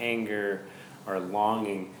guilt or anger or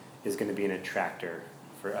longing is going to be an attractor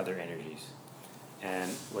for other energies.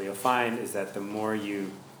 And what you'll find is that the more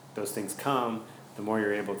those things come, the more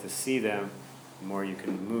you're able to see them, the more you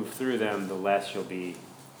can move through them, the less you'll be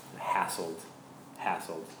hassled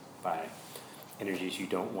by energies you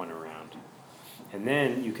don't want around. And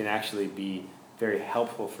then you can actually be very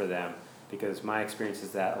helpful for them, because my experience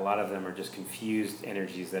is that a lot of them are just confused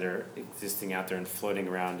energies that are existing out there and floating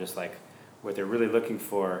around, just like what they're really looking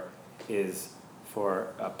for is for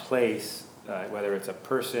a place, whether it's a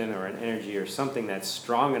person or an energy or something that's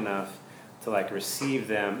strong enough to like receive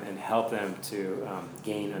them and help them to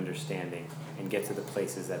gain understanding and get to the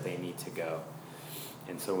places that they need to go.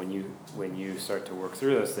 And so when you start to work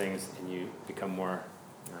through those things and you become more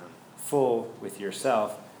full with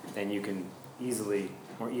yourself, then you can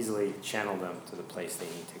more easily channel them to the place they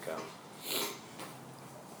need to go.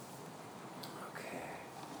 Okay.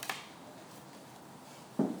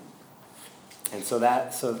 And so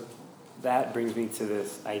that brings me to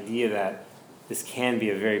this idea that this can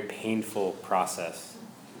be a very painful process,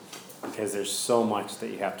 because there's so much that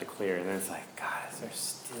you have to clear, and then it's like, God, there's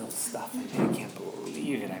still stuff in me. I can't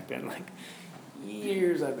believe it. I've been like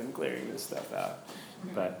years I've been clearing this stuff out.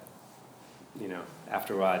 But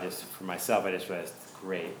after a while, for myself, I just realized,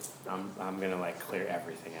 great, I'm gonna like clear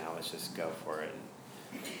everything out. Let's just go for it.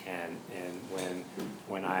 And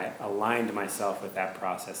when I aligned myself with that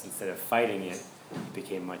process instead of fighting it, it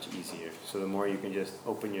became much easier. So the more you can just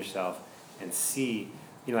open yourself and see,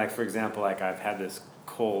 like for example, like I've had this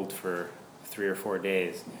cold for 3 or 4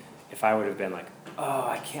 days. If I would have been like, oh,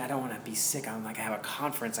 I don't want to be sick. I have a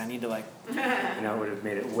conference. I need to it would have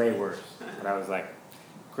made it way worse. But I was like,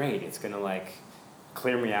 great, it's gonna like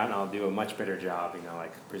clear me out, and I'll do a much better job,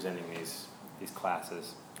 like presenting these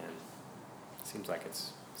classes. And it seems like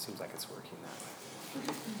it's working that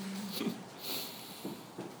way.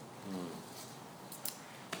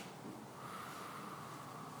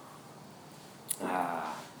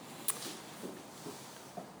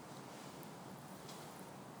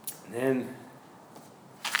 And then,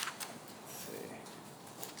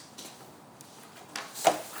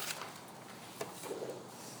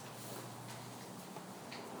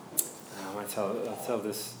 let's see. I'll tell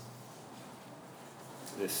this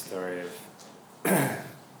story of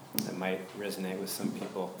that might resonate with some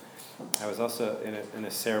people. I was also in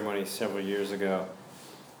a ceremony several years ago,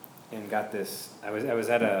 and got this. I was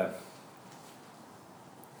at it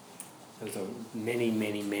was a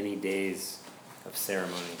many days of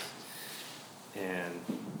ceremonies, and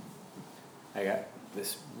I got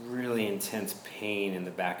this really intense pain in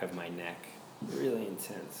the back of my neck, really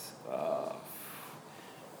intense.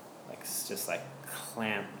 It's just like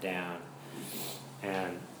clamped down,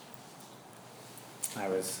 and I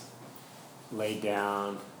was laid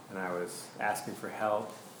down and I was asking for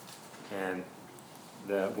help, and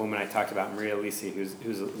the woman I talked about, Maria Lisi,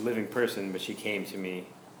 who's a living person, but she came to me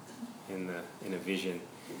in a vision,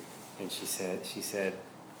 and she said,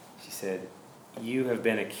 you have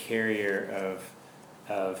been a carrier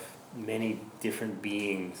of many different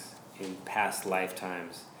beings in past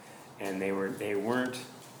lifetimes, and they weren't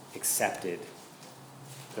accepted.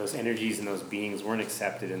 Those energies and those beings weren't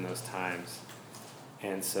accepted in those times.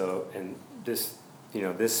 And so, and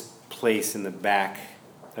this place in the back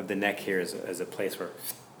of the neck here is a place where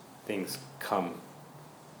things come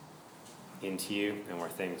into you and where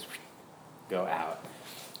things go out.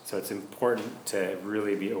 So it's important to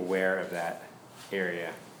really be aware of that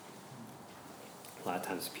area. A lot of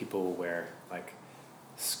times people will wear like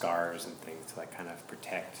scars and things to like kind of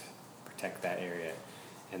protect that area.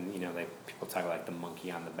 And people talk about like the monkey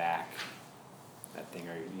on the back, that thing,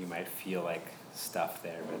 or you might feel like stuff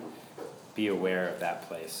there, but be aware of that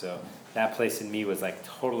place. So that place in me was like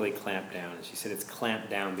totally clamped down, and she said it's clamped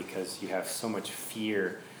down because you have so much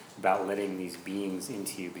fear about letting these beings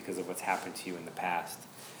into you because of what's happened to you in the past.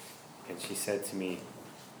 And she said to me,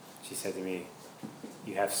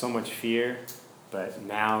 you have so much fear, but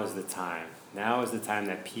now is the time. Now is the time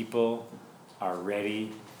that people are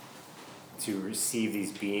ready to receive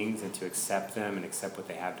these beings and to accept them and accept what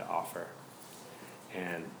they have to offer.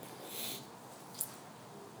 And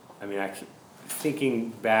I mean, thinking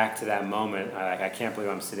back to that moment, I can't believe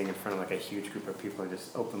I'm sitting in front of like a huge group of people and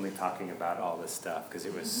just openly talking about all this stuff, because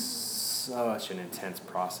it was such an intense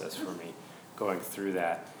process for me, going through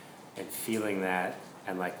that and feeling that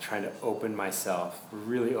and like trying to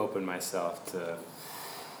really open myself to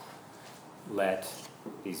let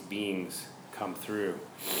these beings come through.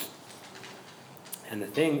 And the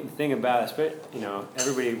thing about it, you know,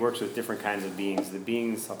 everybody works with different kinds of beings. The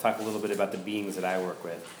beings, I'll talk a little bit about the beings that I work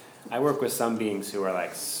with. I work with some beings who are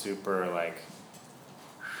like super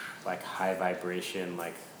like high vibration,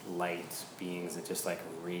 like light beings that just like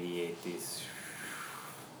radiate these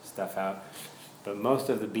stuff out. But most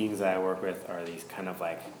of the beings that I work with are these kind of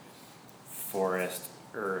like forest,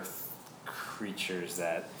 earth creatures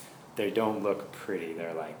that they don't look pretty.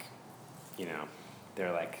 They're like, you know,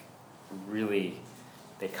 they're like really,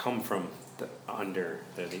 they come from they're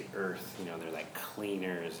the earth, you know, they're like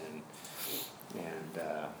cleaners and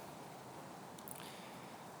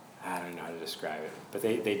I don't know how to describe it, but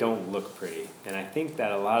they don't look pretty. And I think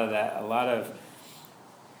that a lot of,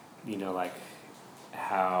 you know, like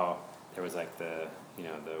how there was like the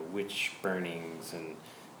witch burnings and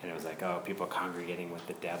it was like, oh, people congregating with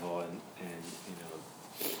the devil and you know,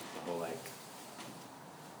 the whole like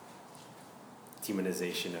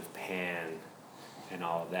demonization of Pan and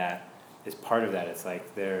all of that is part of that. It's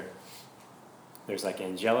like there's like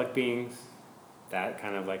angelic beings, that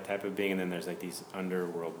kind of like type of being, and then there's like these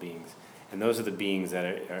underworld beings, and those are the beings that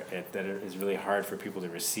is really hard for people to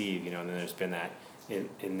receive, you know. And then there's been that in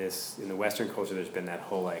the Western culture, there's been that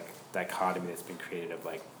whole like dichotomy that's been created of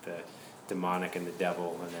like the demonic and the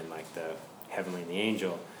devil, and then like the heavenly and the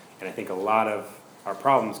angel. And I think a lot of our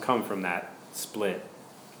problems come from that split.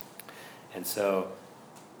 And so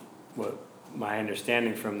what my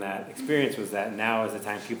understanding from that experience was that now is the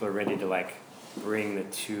time people are ready to like bring the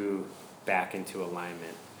two back into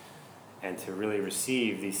alignment and to really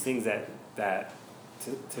receive these things that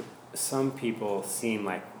to some people seem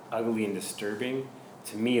like ugly and disturbing.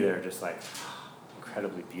 To me, they're just like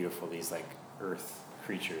incredibly beautiful, these like earth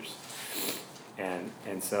creatures.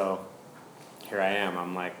 And so here I am,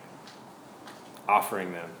 I'm like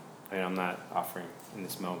offering them. I mean, I'm not offering in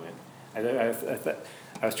this moment. I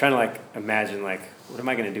was trying to like imagine like, what am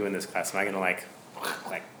I going to do in this class? Am I going to like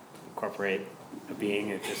incorporate a being?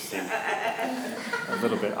 It just seemed a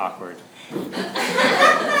little bit awkward.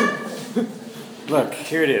 Look,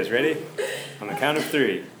 here it is. Ready? On the count of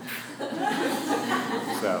 3.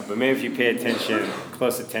 So, but maybe if you pay attention,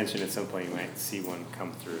 close attention, at some point you might see one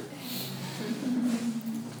come through.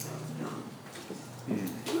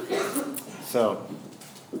 So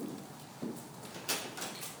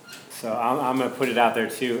I'm going to put it out there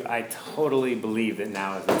too. I totally believe that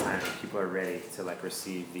now is the time that people are ready to like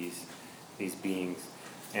receive these beings.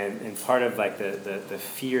 And part of like the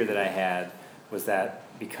fear that I had was that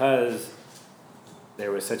because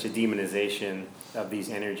there was such a demonization of these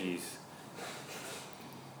energies,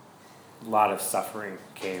 a lot of suffering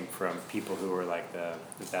came from people who were like the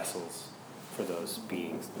vessels for those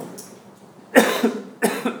beings.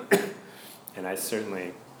 And I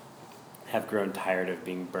certainly have grown tired of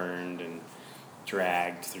being burned and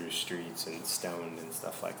dragged through streets and stoned and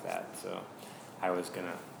stuff like that. So I was going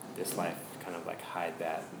to, this life, kind of like hide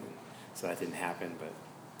that. And so that didn't happen, but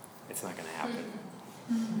it's not going to happen.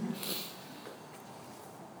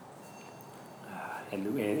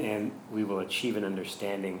 And we will achieve an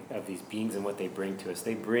understanding of these beings and what they bring to us.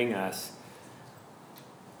 They bring us,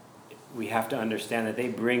 we have to understand that they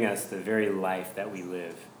bring us the very life that we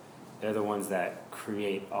live. They're the ones that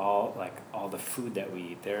create all the food that we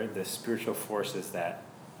eat. They're the spiritual forces that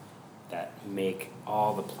make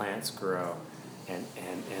all the plants grow, and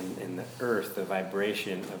the earth, the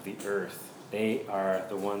vibration of the earth. They are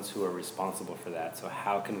the ones who are responsible for that. So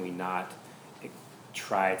how can we not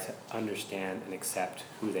try to understand and accept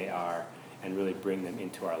who they are and really bring them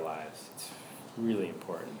into our lives? It's really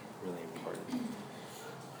important, really important.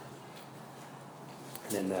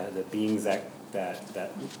 And then the beings that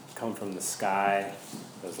come from the sky,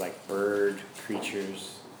 those like bird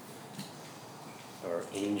creatures or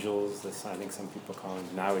angels, I think some people call them.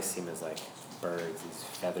 And I always see them as like birds, these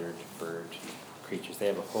feathered bird creatures. They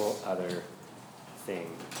have a whole other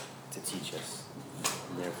thing to teach us,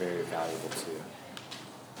 and they're very valuable too.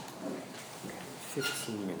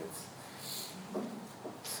 15 minutes.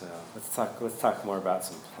 So let's talk more about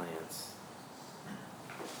some plants.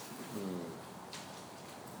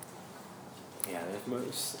 Yeah,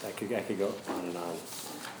 I could go on and on.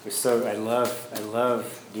 I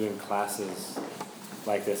love doing classes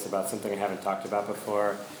like this about something I haven't talked about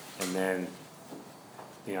before, and then,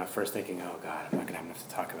 you know, first thinking, oh God, I'm not gonna have enough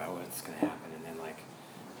to talk about what's gonna happen, and then like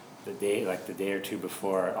the day or two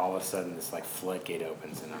before, all of a sudden this like floodgate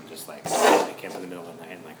opens, and I'm just like waking up in the middle of the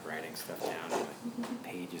night and like writing stuff down, and like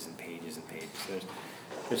pages and pages and pages. So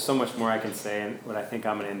there's so much more I can say, and what I think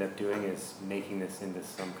I'm gonna end up doing is making this into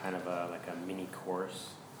some kind of a mini course,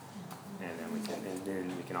 and then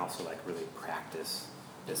we can also like really practice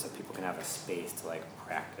this, so people can have a space to like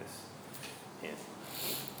practice in.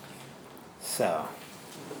 So,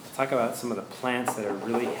 let's talk about some of the plants that are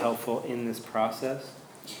really helpful in this process.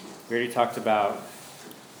 We already talked about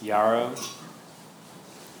yarrow.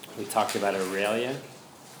 We talked about Aurelia.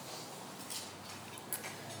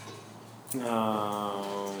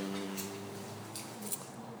 I'm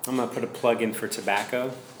going to put a plug in for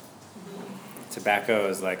tobacco. Tobacco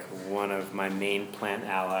is like one of my main plant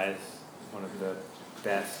allies, one of the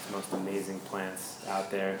best, most amazing plants out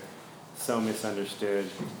there. So misunderstood.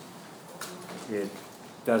 It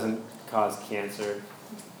doesn't cause cancer.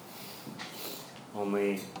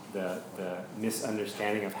 Only the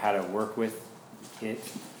misunderstanding of how to work with it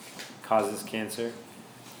causes cancer.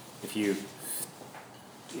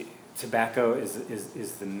 Tobacco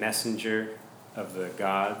is the messenger of the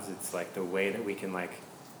gods. It's like the way that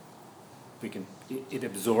it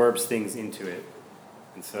absorbs things into it.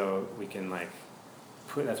 And so we can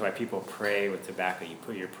that's why people pray with tobacco. You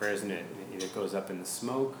put your prayers in it, and it goes up in the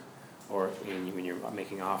smoke, or when you're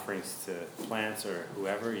making offerings to plants or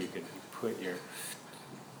whoever, you could put your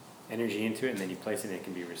energy into it, and then you place it and it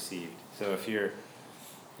can be received. So if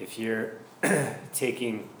you're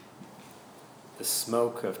taking the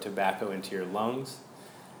smoke of tobacco into your lungs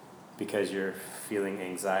because you're feeling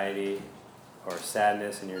anxiety or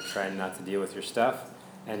sadness and you're trying not to deal with your stuff,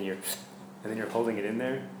 and then you're holding it in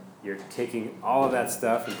there, you're taking all of that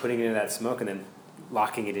stuff and putting it into that smoke and then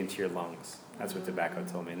locking it into your lungs. That's what tobacco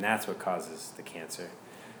told me, and that's what causes the cancer.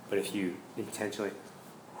 But if you intentionally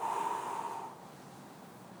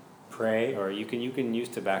pray, or you can use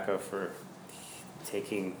tobacco for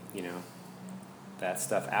taking, that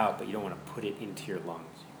stuff out, but you don't want to put it into your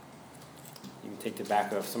lungs. You can take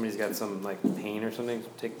tobacco if somebody's got some pain or something.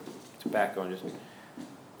 Take tobacco and just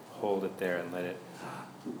hold it there and let it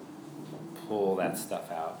pull that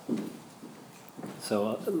stuff out.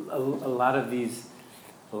 So a lot of these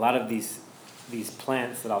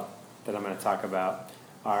plants that I'm going to talk about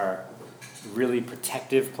are really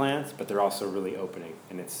protective plants, but they're also really opening,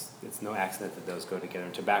 and it's no accident that those go together.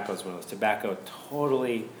 And tobacco is one of those. Tobacco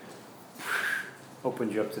totally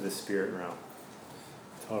opens you up to the spirit realm.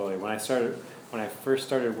 Totally. When I first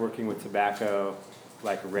started working with tobacco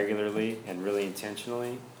regularly and really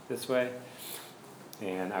intentionally this way,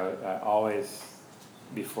 and I always,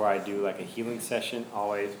 before I do a healing session,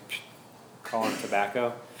 always call on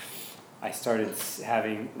tobacco, I started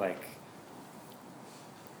having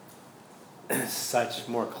such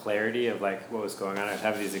more clarity of what was going on. I'd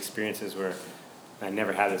have these experiences where I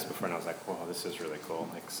never had this before, and I was like, whoa, this is really cool.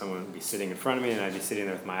 Someone would be sitting in front of me, and I'd be sitting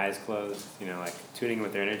there with my eyes closed, tuning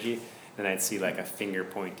with their energy, and I'd see a finger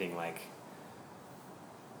pointing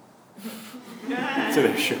to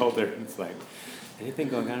their shoulder. It's anything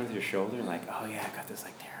going on with your shoulder? And oh yeah, I got this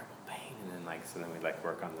terrible pain, and then so then we'd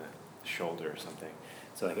work on the shoulder or something.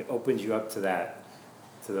 So it opens you up to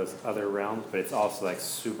those other realms, but it's also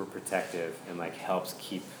super protective and helps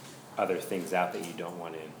keep other things out that you don't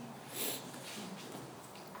want in.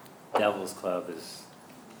 Devil's Club is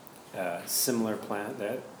a similar plant.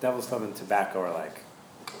 Devil's Club and tobacco are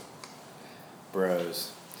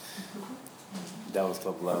bros. Devil's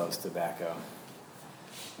Club loves tobacco.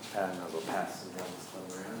 I don't know, we'll pass some Devil's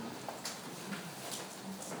Club around.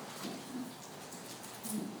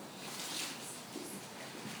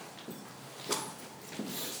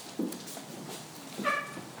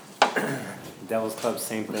 Devil's Club,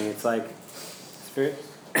 same thing. It's very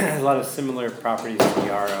a lot of similar properties to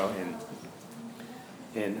yarrow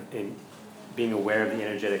in being aware of the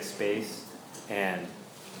energetic space and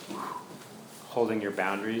holding your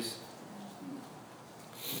boundaries.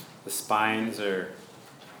 The spines are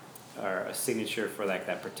a signature for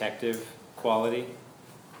that protective quality.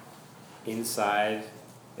 Inside,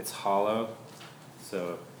 it's hollow,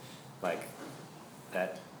 so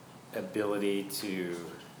that ability to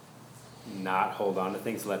not hold on to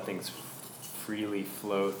things, let things freely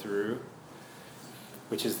flow through,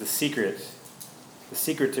 which is the secret. The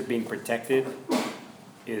secret to being protected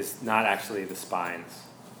is not actually the spines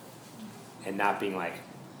and not being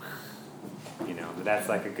that's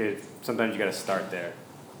a good, sometimes you got to start there,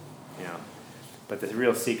 but the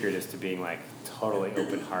real secret is to being totally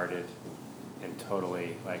open-hearted and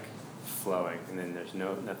totally flowing, and then there's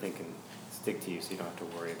nothing can stick to you, so you don't have to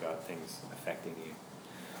worry about things affecting you.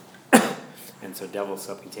 And so Devil's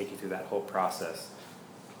Club can take you through that whole process.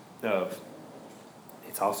 of,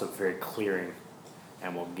 it's also very clearing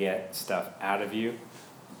and will get stuff out of you,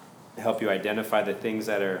 help you identify the things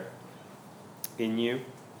that are in you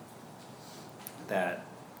that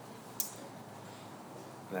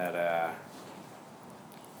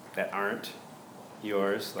aren't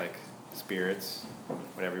yours, like spirits,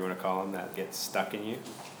 whatever you want to call them, that get stuck in you,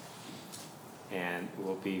 and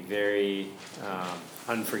will be very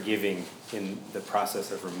unforgiving in the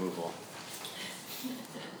process of removal.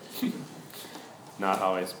 Not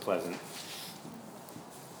always pleasant.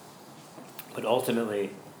 But ultimately,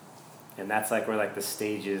 and that's like where like the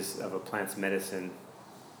stages of a plant's medicine,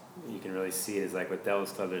 you can really see it is like with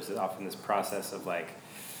Devil's Club, there's often this process of like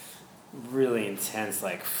really intense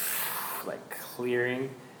like clearing,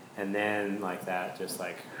 and then like that just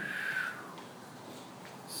like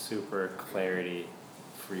super clarity,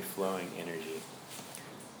 free flowing energy.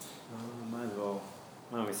 Might as well,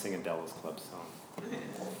 why don't we sing a Devil's Club song?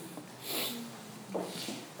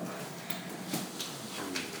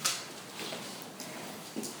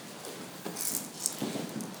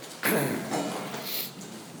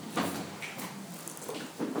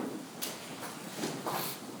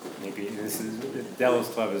 Maybe Devil's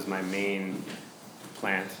Club is my main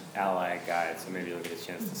plant ally guide, so maybe you'll get a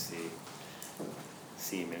chance to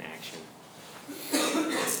see him in action.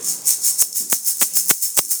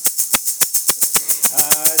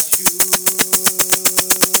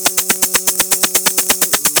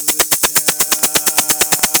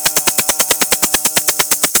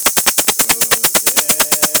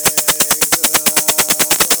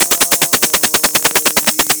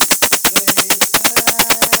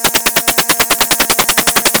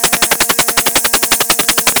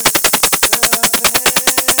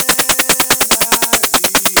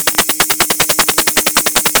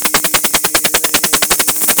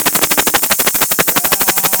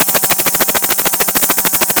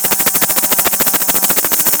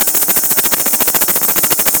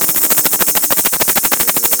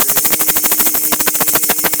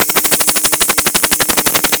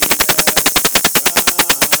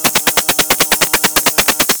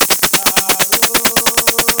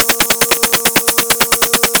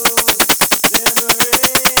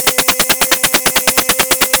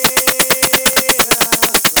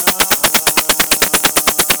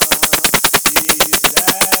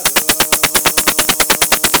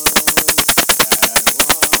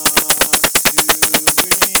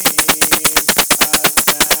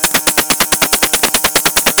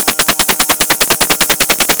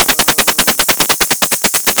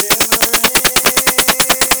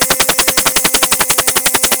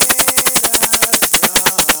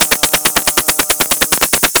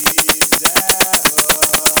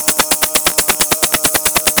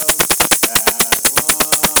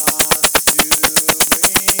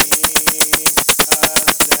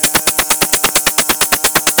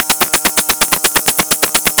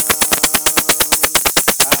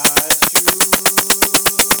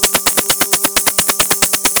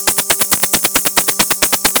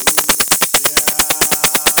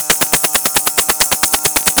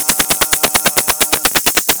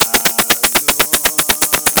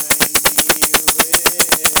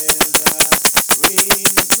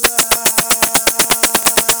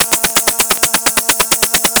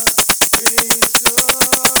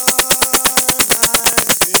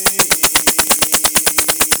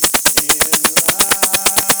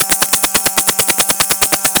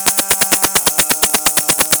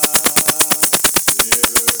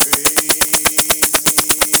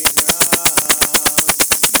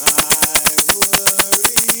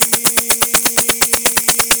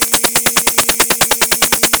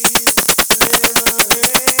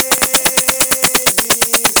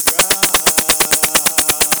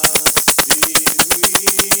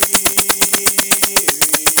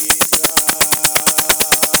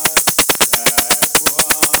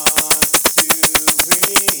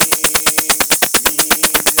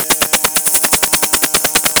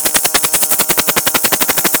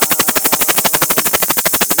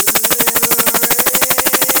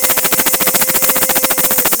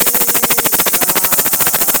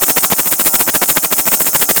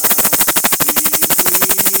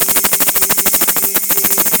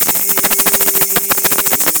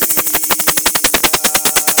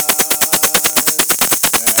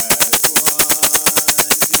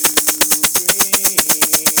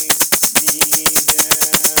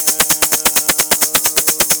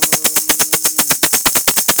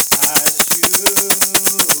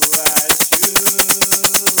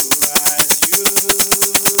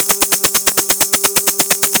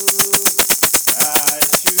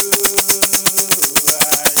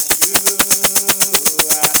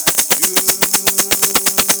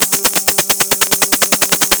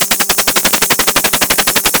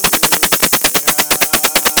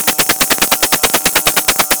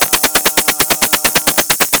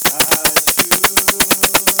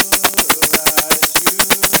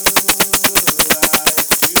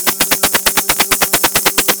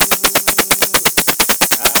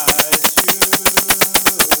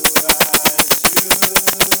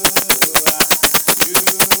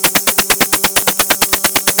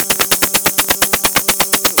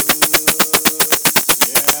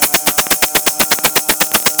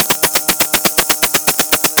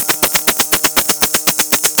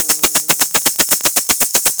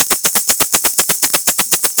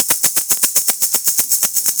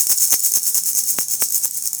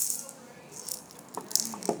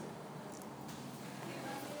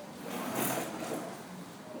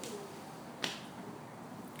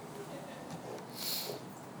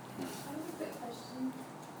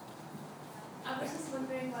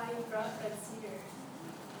 you brought red cedar?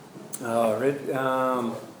 Oh,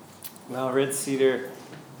 red cedar.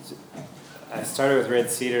 I started with red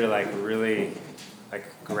cedar to like really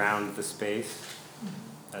like ground the space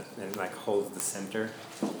and like holds the center.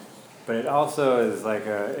 But it also is like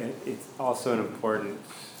it's also an important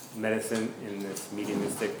medicine in this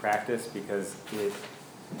mediumistic practice because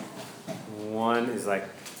one is like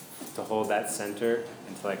to hold that center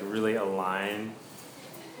and to like really align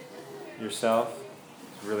yourself.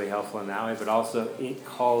 It's really helpful in that way, but also it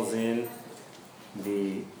calls in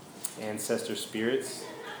the ancestor spirits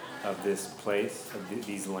of this place, of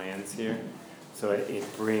these lands here. So it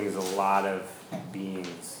brings a lot of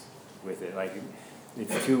beings with it. Like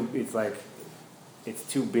it's too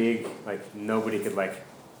big. Like nobody could like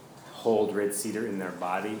hold red cedar in their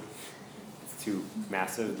body. It's too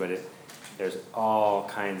massive, but there's all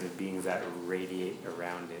kinds of beings that radiate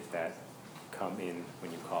around it that come in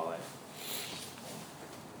when you call it.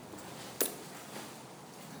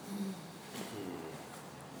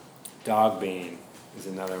 Dogbane is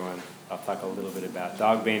another one I'll talk a little bit about.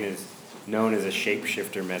 Dogbane is known as a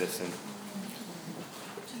shapeshifter medicine.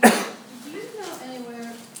 Do you know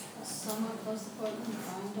anywhere somewhere close to Portland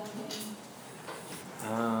growing dogbane?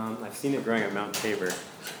 I've seen it growing at Mount Tabor,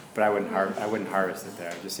 but I wouldn't harvest it there.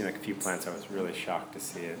 I've just seen like a few plants. I was really shocked to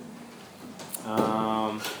see it.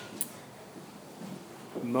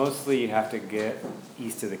 Mostly you have to get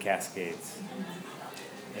east of the Cascades.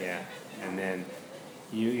 Yeah, and then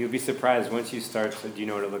you'll be surprised once you start. So do you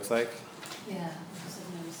know what it looks like? Yeah, because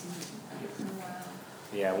I've never seen it in a while.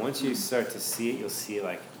 Yeah, once you start to see it, you'll see it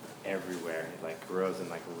like everywhere. It like grows in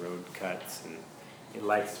like road cuts, and it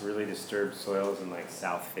likes really disturbed soils and like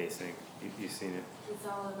south facing. You've seen it? It's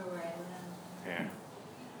all over where I live.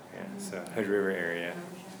 Yeah, so Hood River area.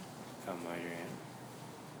 Oh, Mosier,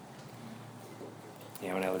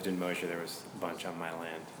 yeah, when I lived in Mosier, there was a bunch on my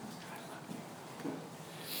land.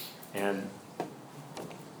 And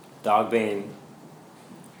dogbane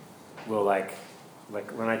will like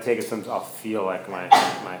when I take it, sometimes I'll feel like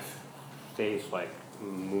my face like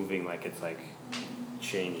moving, like it's like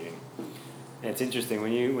changing. And it's interesting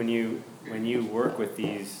when you work with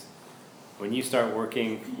these, when you start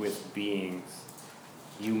working with beings,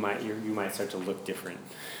 you might start to look different.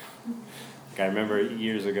 Like I remember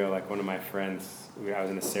years ago, like one of my friends, I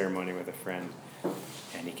was in a ceremony with a friend,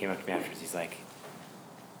 and he came up to me afterwards. He's like,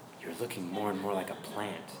 "You're looking more and more like a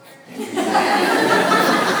plant." And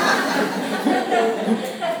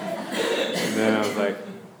then I was like,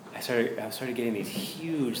 I started getting these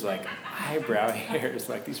huge like eyebrow hairs,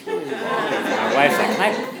 like these really long. And my wife's like, "Can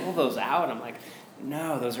I pull those out?" I'm like,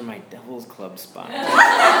 "No, those are my Devil's Club spots.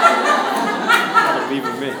 I'll leave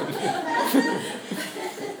them in."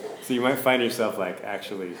 So you might find yourself like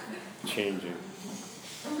actually changing.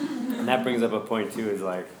 And that brings up a point too, is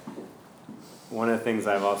like one of the things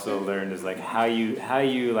I've also learned is like how you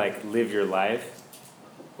like live your life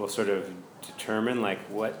will sort of determine like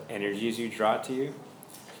what energies you draw to you.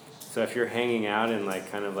 So if you're hanging out in like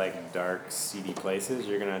kind of like dark, seedy places,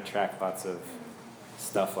 you're gonna attract lots of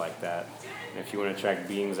stuff like that. And if you want to attract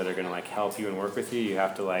beings that are gonna like help you and work with you, you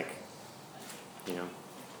have to like, you know,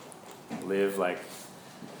 live like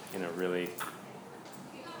in a really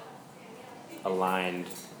aligned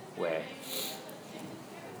way.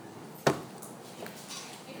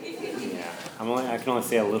 Yeah, I can only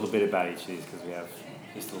say a little bit about each of these because we have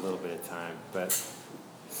just a little bit of time. But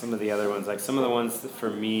some of the other ones, like some of the ones that for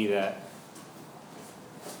me that,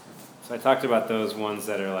 so I talked about those ones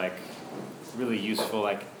that are like really useful,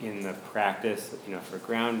 like in the practice, you know, for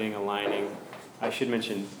grounding, aligning. I should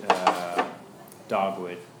mention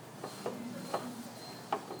dogwood.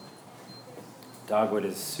 Dogwood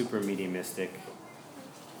is super mediumistic.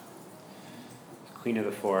 Queen of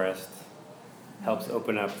the forest. Helps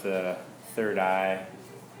open up the third eye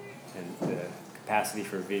and the capacity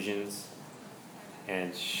for visions.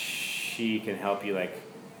 And she can help you like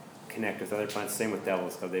connect with other plants. Same with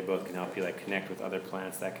Devil's Club. They both can help you like connect with other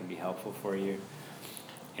plants that can be helpful for you.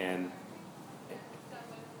 And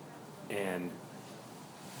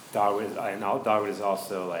dogwood is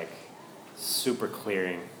also like super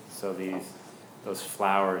clearing. So those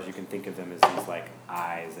flowers, you can think of them as these like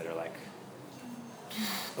eyes that are like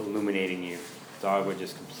illuminating you. Dogwood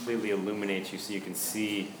just completely illuminates you so you can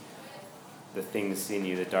see the things in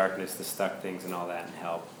you, the darkness, the stuck things and all that, and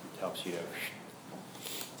helps you to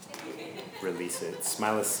release it.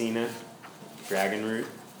 Smilacina, dragon root,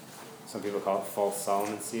 some people call it false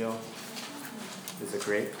Solomon seal, is a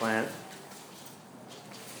great plant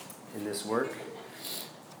in this work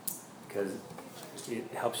because it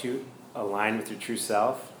helps you align with your true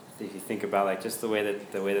self. If you think about like just the way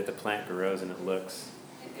that the plant grows and it looks,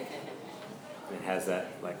 It has that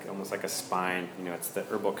like almost like a spine. You know, it's the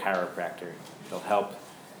herbal chiropractor. It'll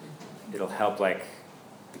help like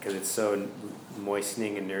because it's so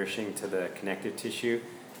moistening and nourishing to the connective tissue.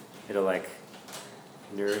 It'll like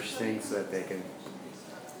nourish things so that they can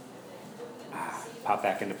pop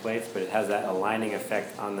back into place. But it has that aligning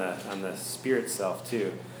effect on the spirit self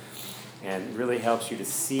too, and really helps you to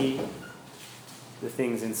see the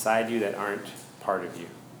things inside you that aren't part of you.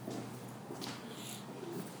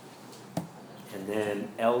 And then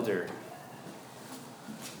elder.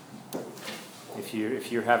 If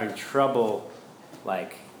you're having trouble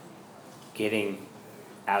like getting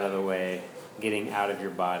out of the way, getting out of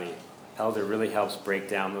your body, elder really helps break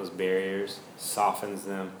down those barriers, softens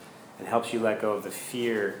them, and helps you let go of the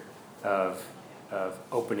fear of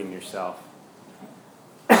opening yourself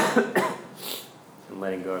and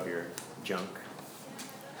letting go of your junk.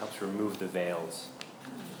 Helps remove the veils.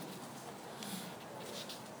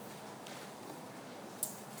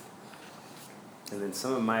 And then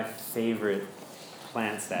some of my favorite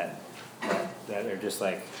plants that are just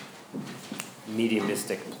like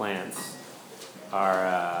mediumistic plants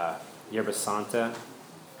are Yerba Santa.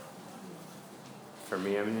 For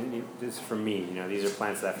me, I mean, this is for me. You know, these are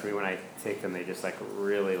plants that for me, when I take them, they just like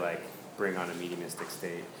really like bring on a mediumistic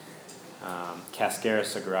state. Cascara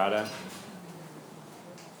Sagrada.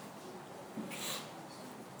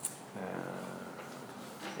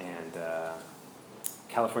 And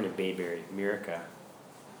California bayberry, Mirica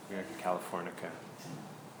californica.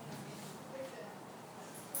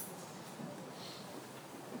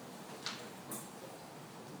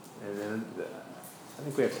 And then I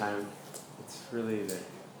think we have time. It's really the end.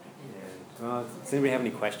 Well, does anybody have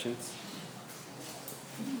any questions?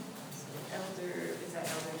 Is that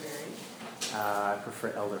elderberry? I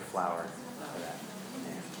prefer elderflower for that.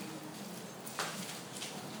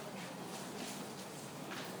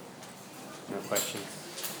 No questions?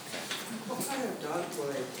 What kind of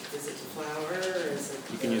dogwood? Is it the flower or is it?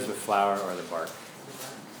 You can use the flower or the bark.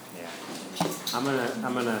 Yeah.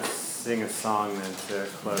 I'm gonna sing a song then to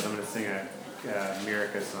close. I'm gonna sing a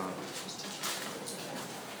Mirica song.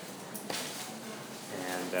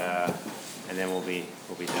 And then we'll be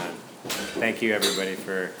done. Thank you everybody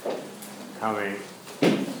for coming,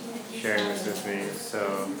 sharing this with me. It's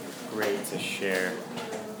so great to share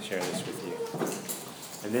this with you.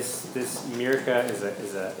 And this Mirica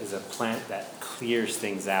is a plant that clears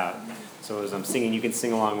things out. So as I'm singing, you can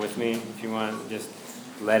sing along with me if you want. Just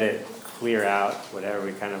let it clear out whatever.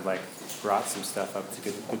 We kind of like brought some stuff up. It's a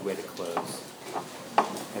good way to close.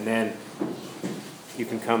 And then you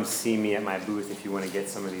can come see me at my booth if you want to get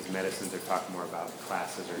some of these medicines or talk more about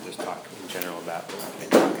classes or just talk in general about what I've been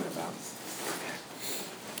talking about.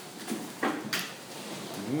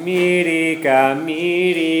 Mirica,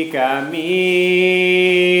 Mirica, Mirica.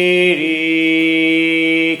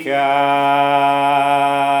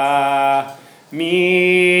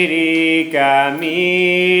 Mirica,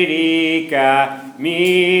 Mirica,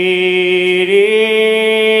 Mirica.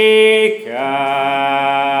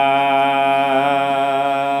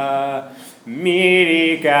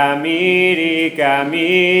 Mirica, Mirica,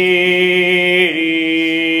 Mirica.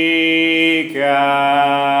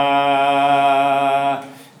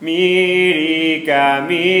 Mirica,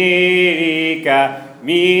 Mirica,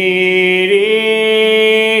 Mirica.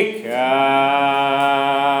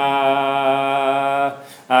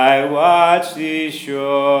 I watch these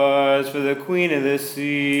shores for the queen of the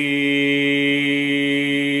sea,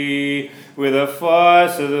 with the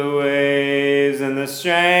force of the waves and the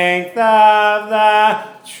strength of the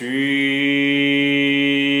trees.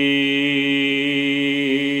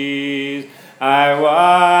 I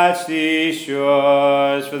watch these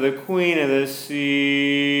shores for the queen of the sea,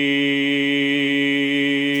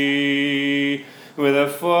 with the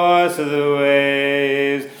force of the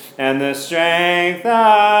waves and the strength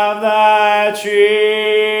of the trees.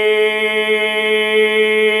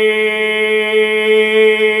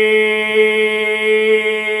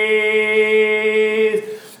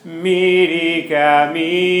 Mirica,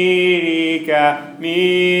 Mirica,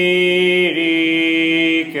 Mirica.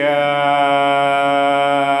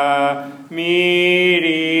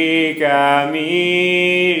 Mirica,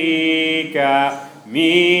 Mirica,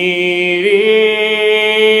 Mirica.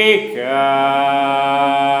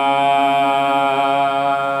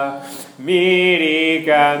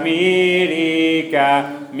 Mirica, Mirica,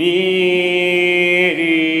 Mirica.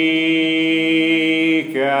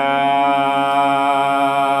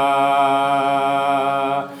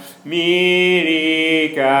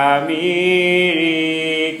 Mirica, Mirica,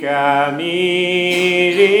 Mirica.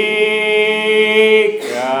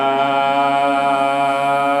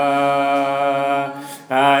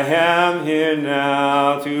 I am here now.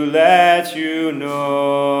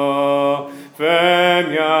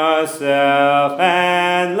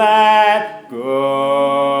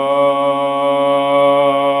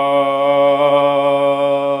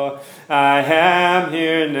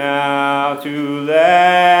 how to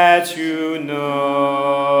let you know.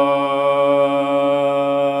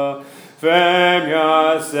 Firm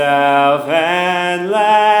yourself and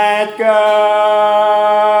let go.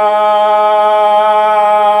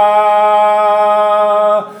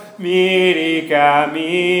 Mirika,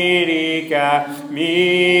 mirika,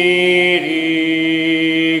 mirika.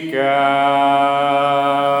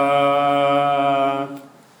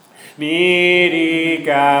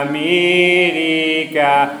 Mirika,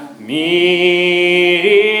 mirika,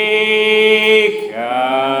 mirika.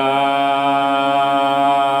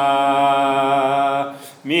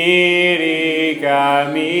 Mirika,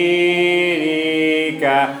 mirika,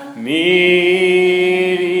 mirika.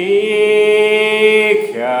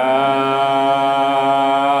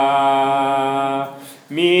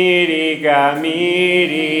 Mirika,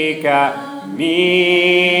 mirika,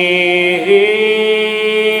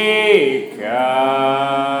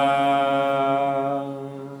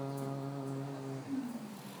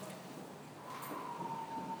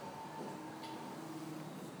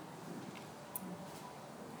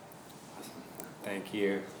 Thank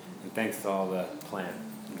you. And thanks to all the plant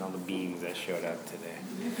and all the beings that showed up today.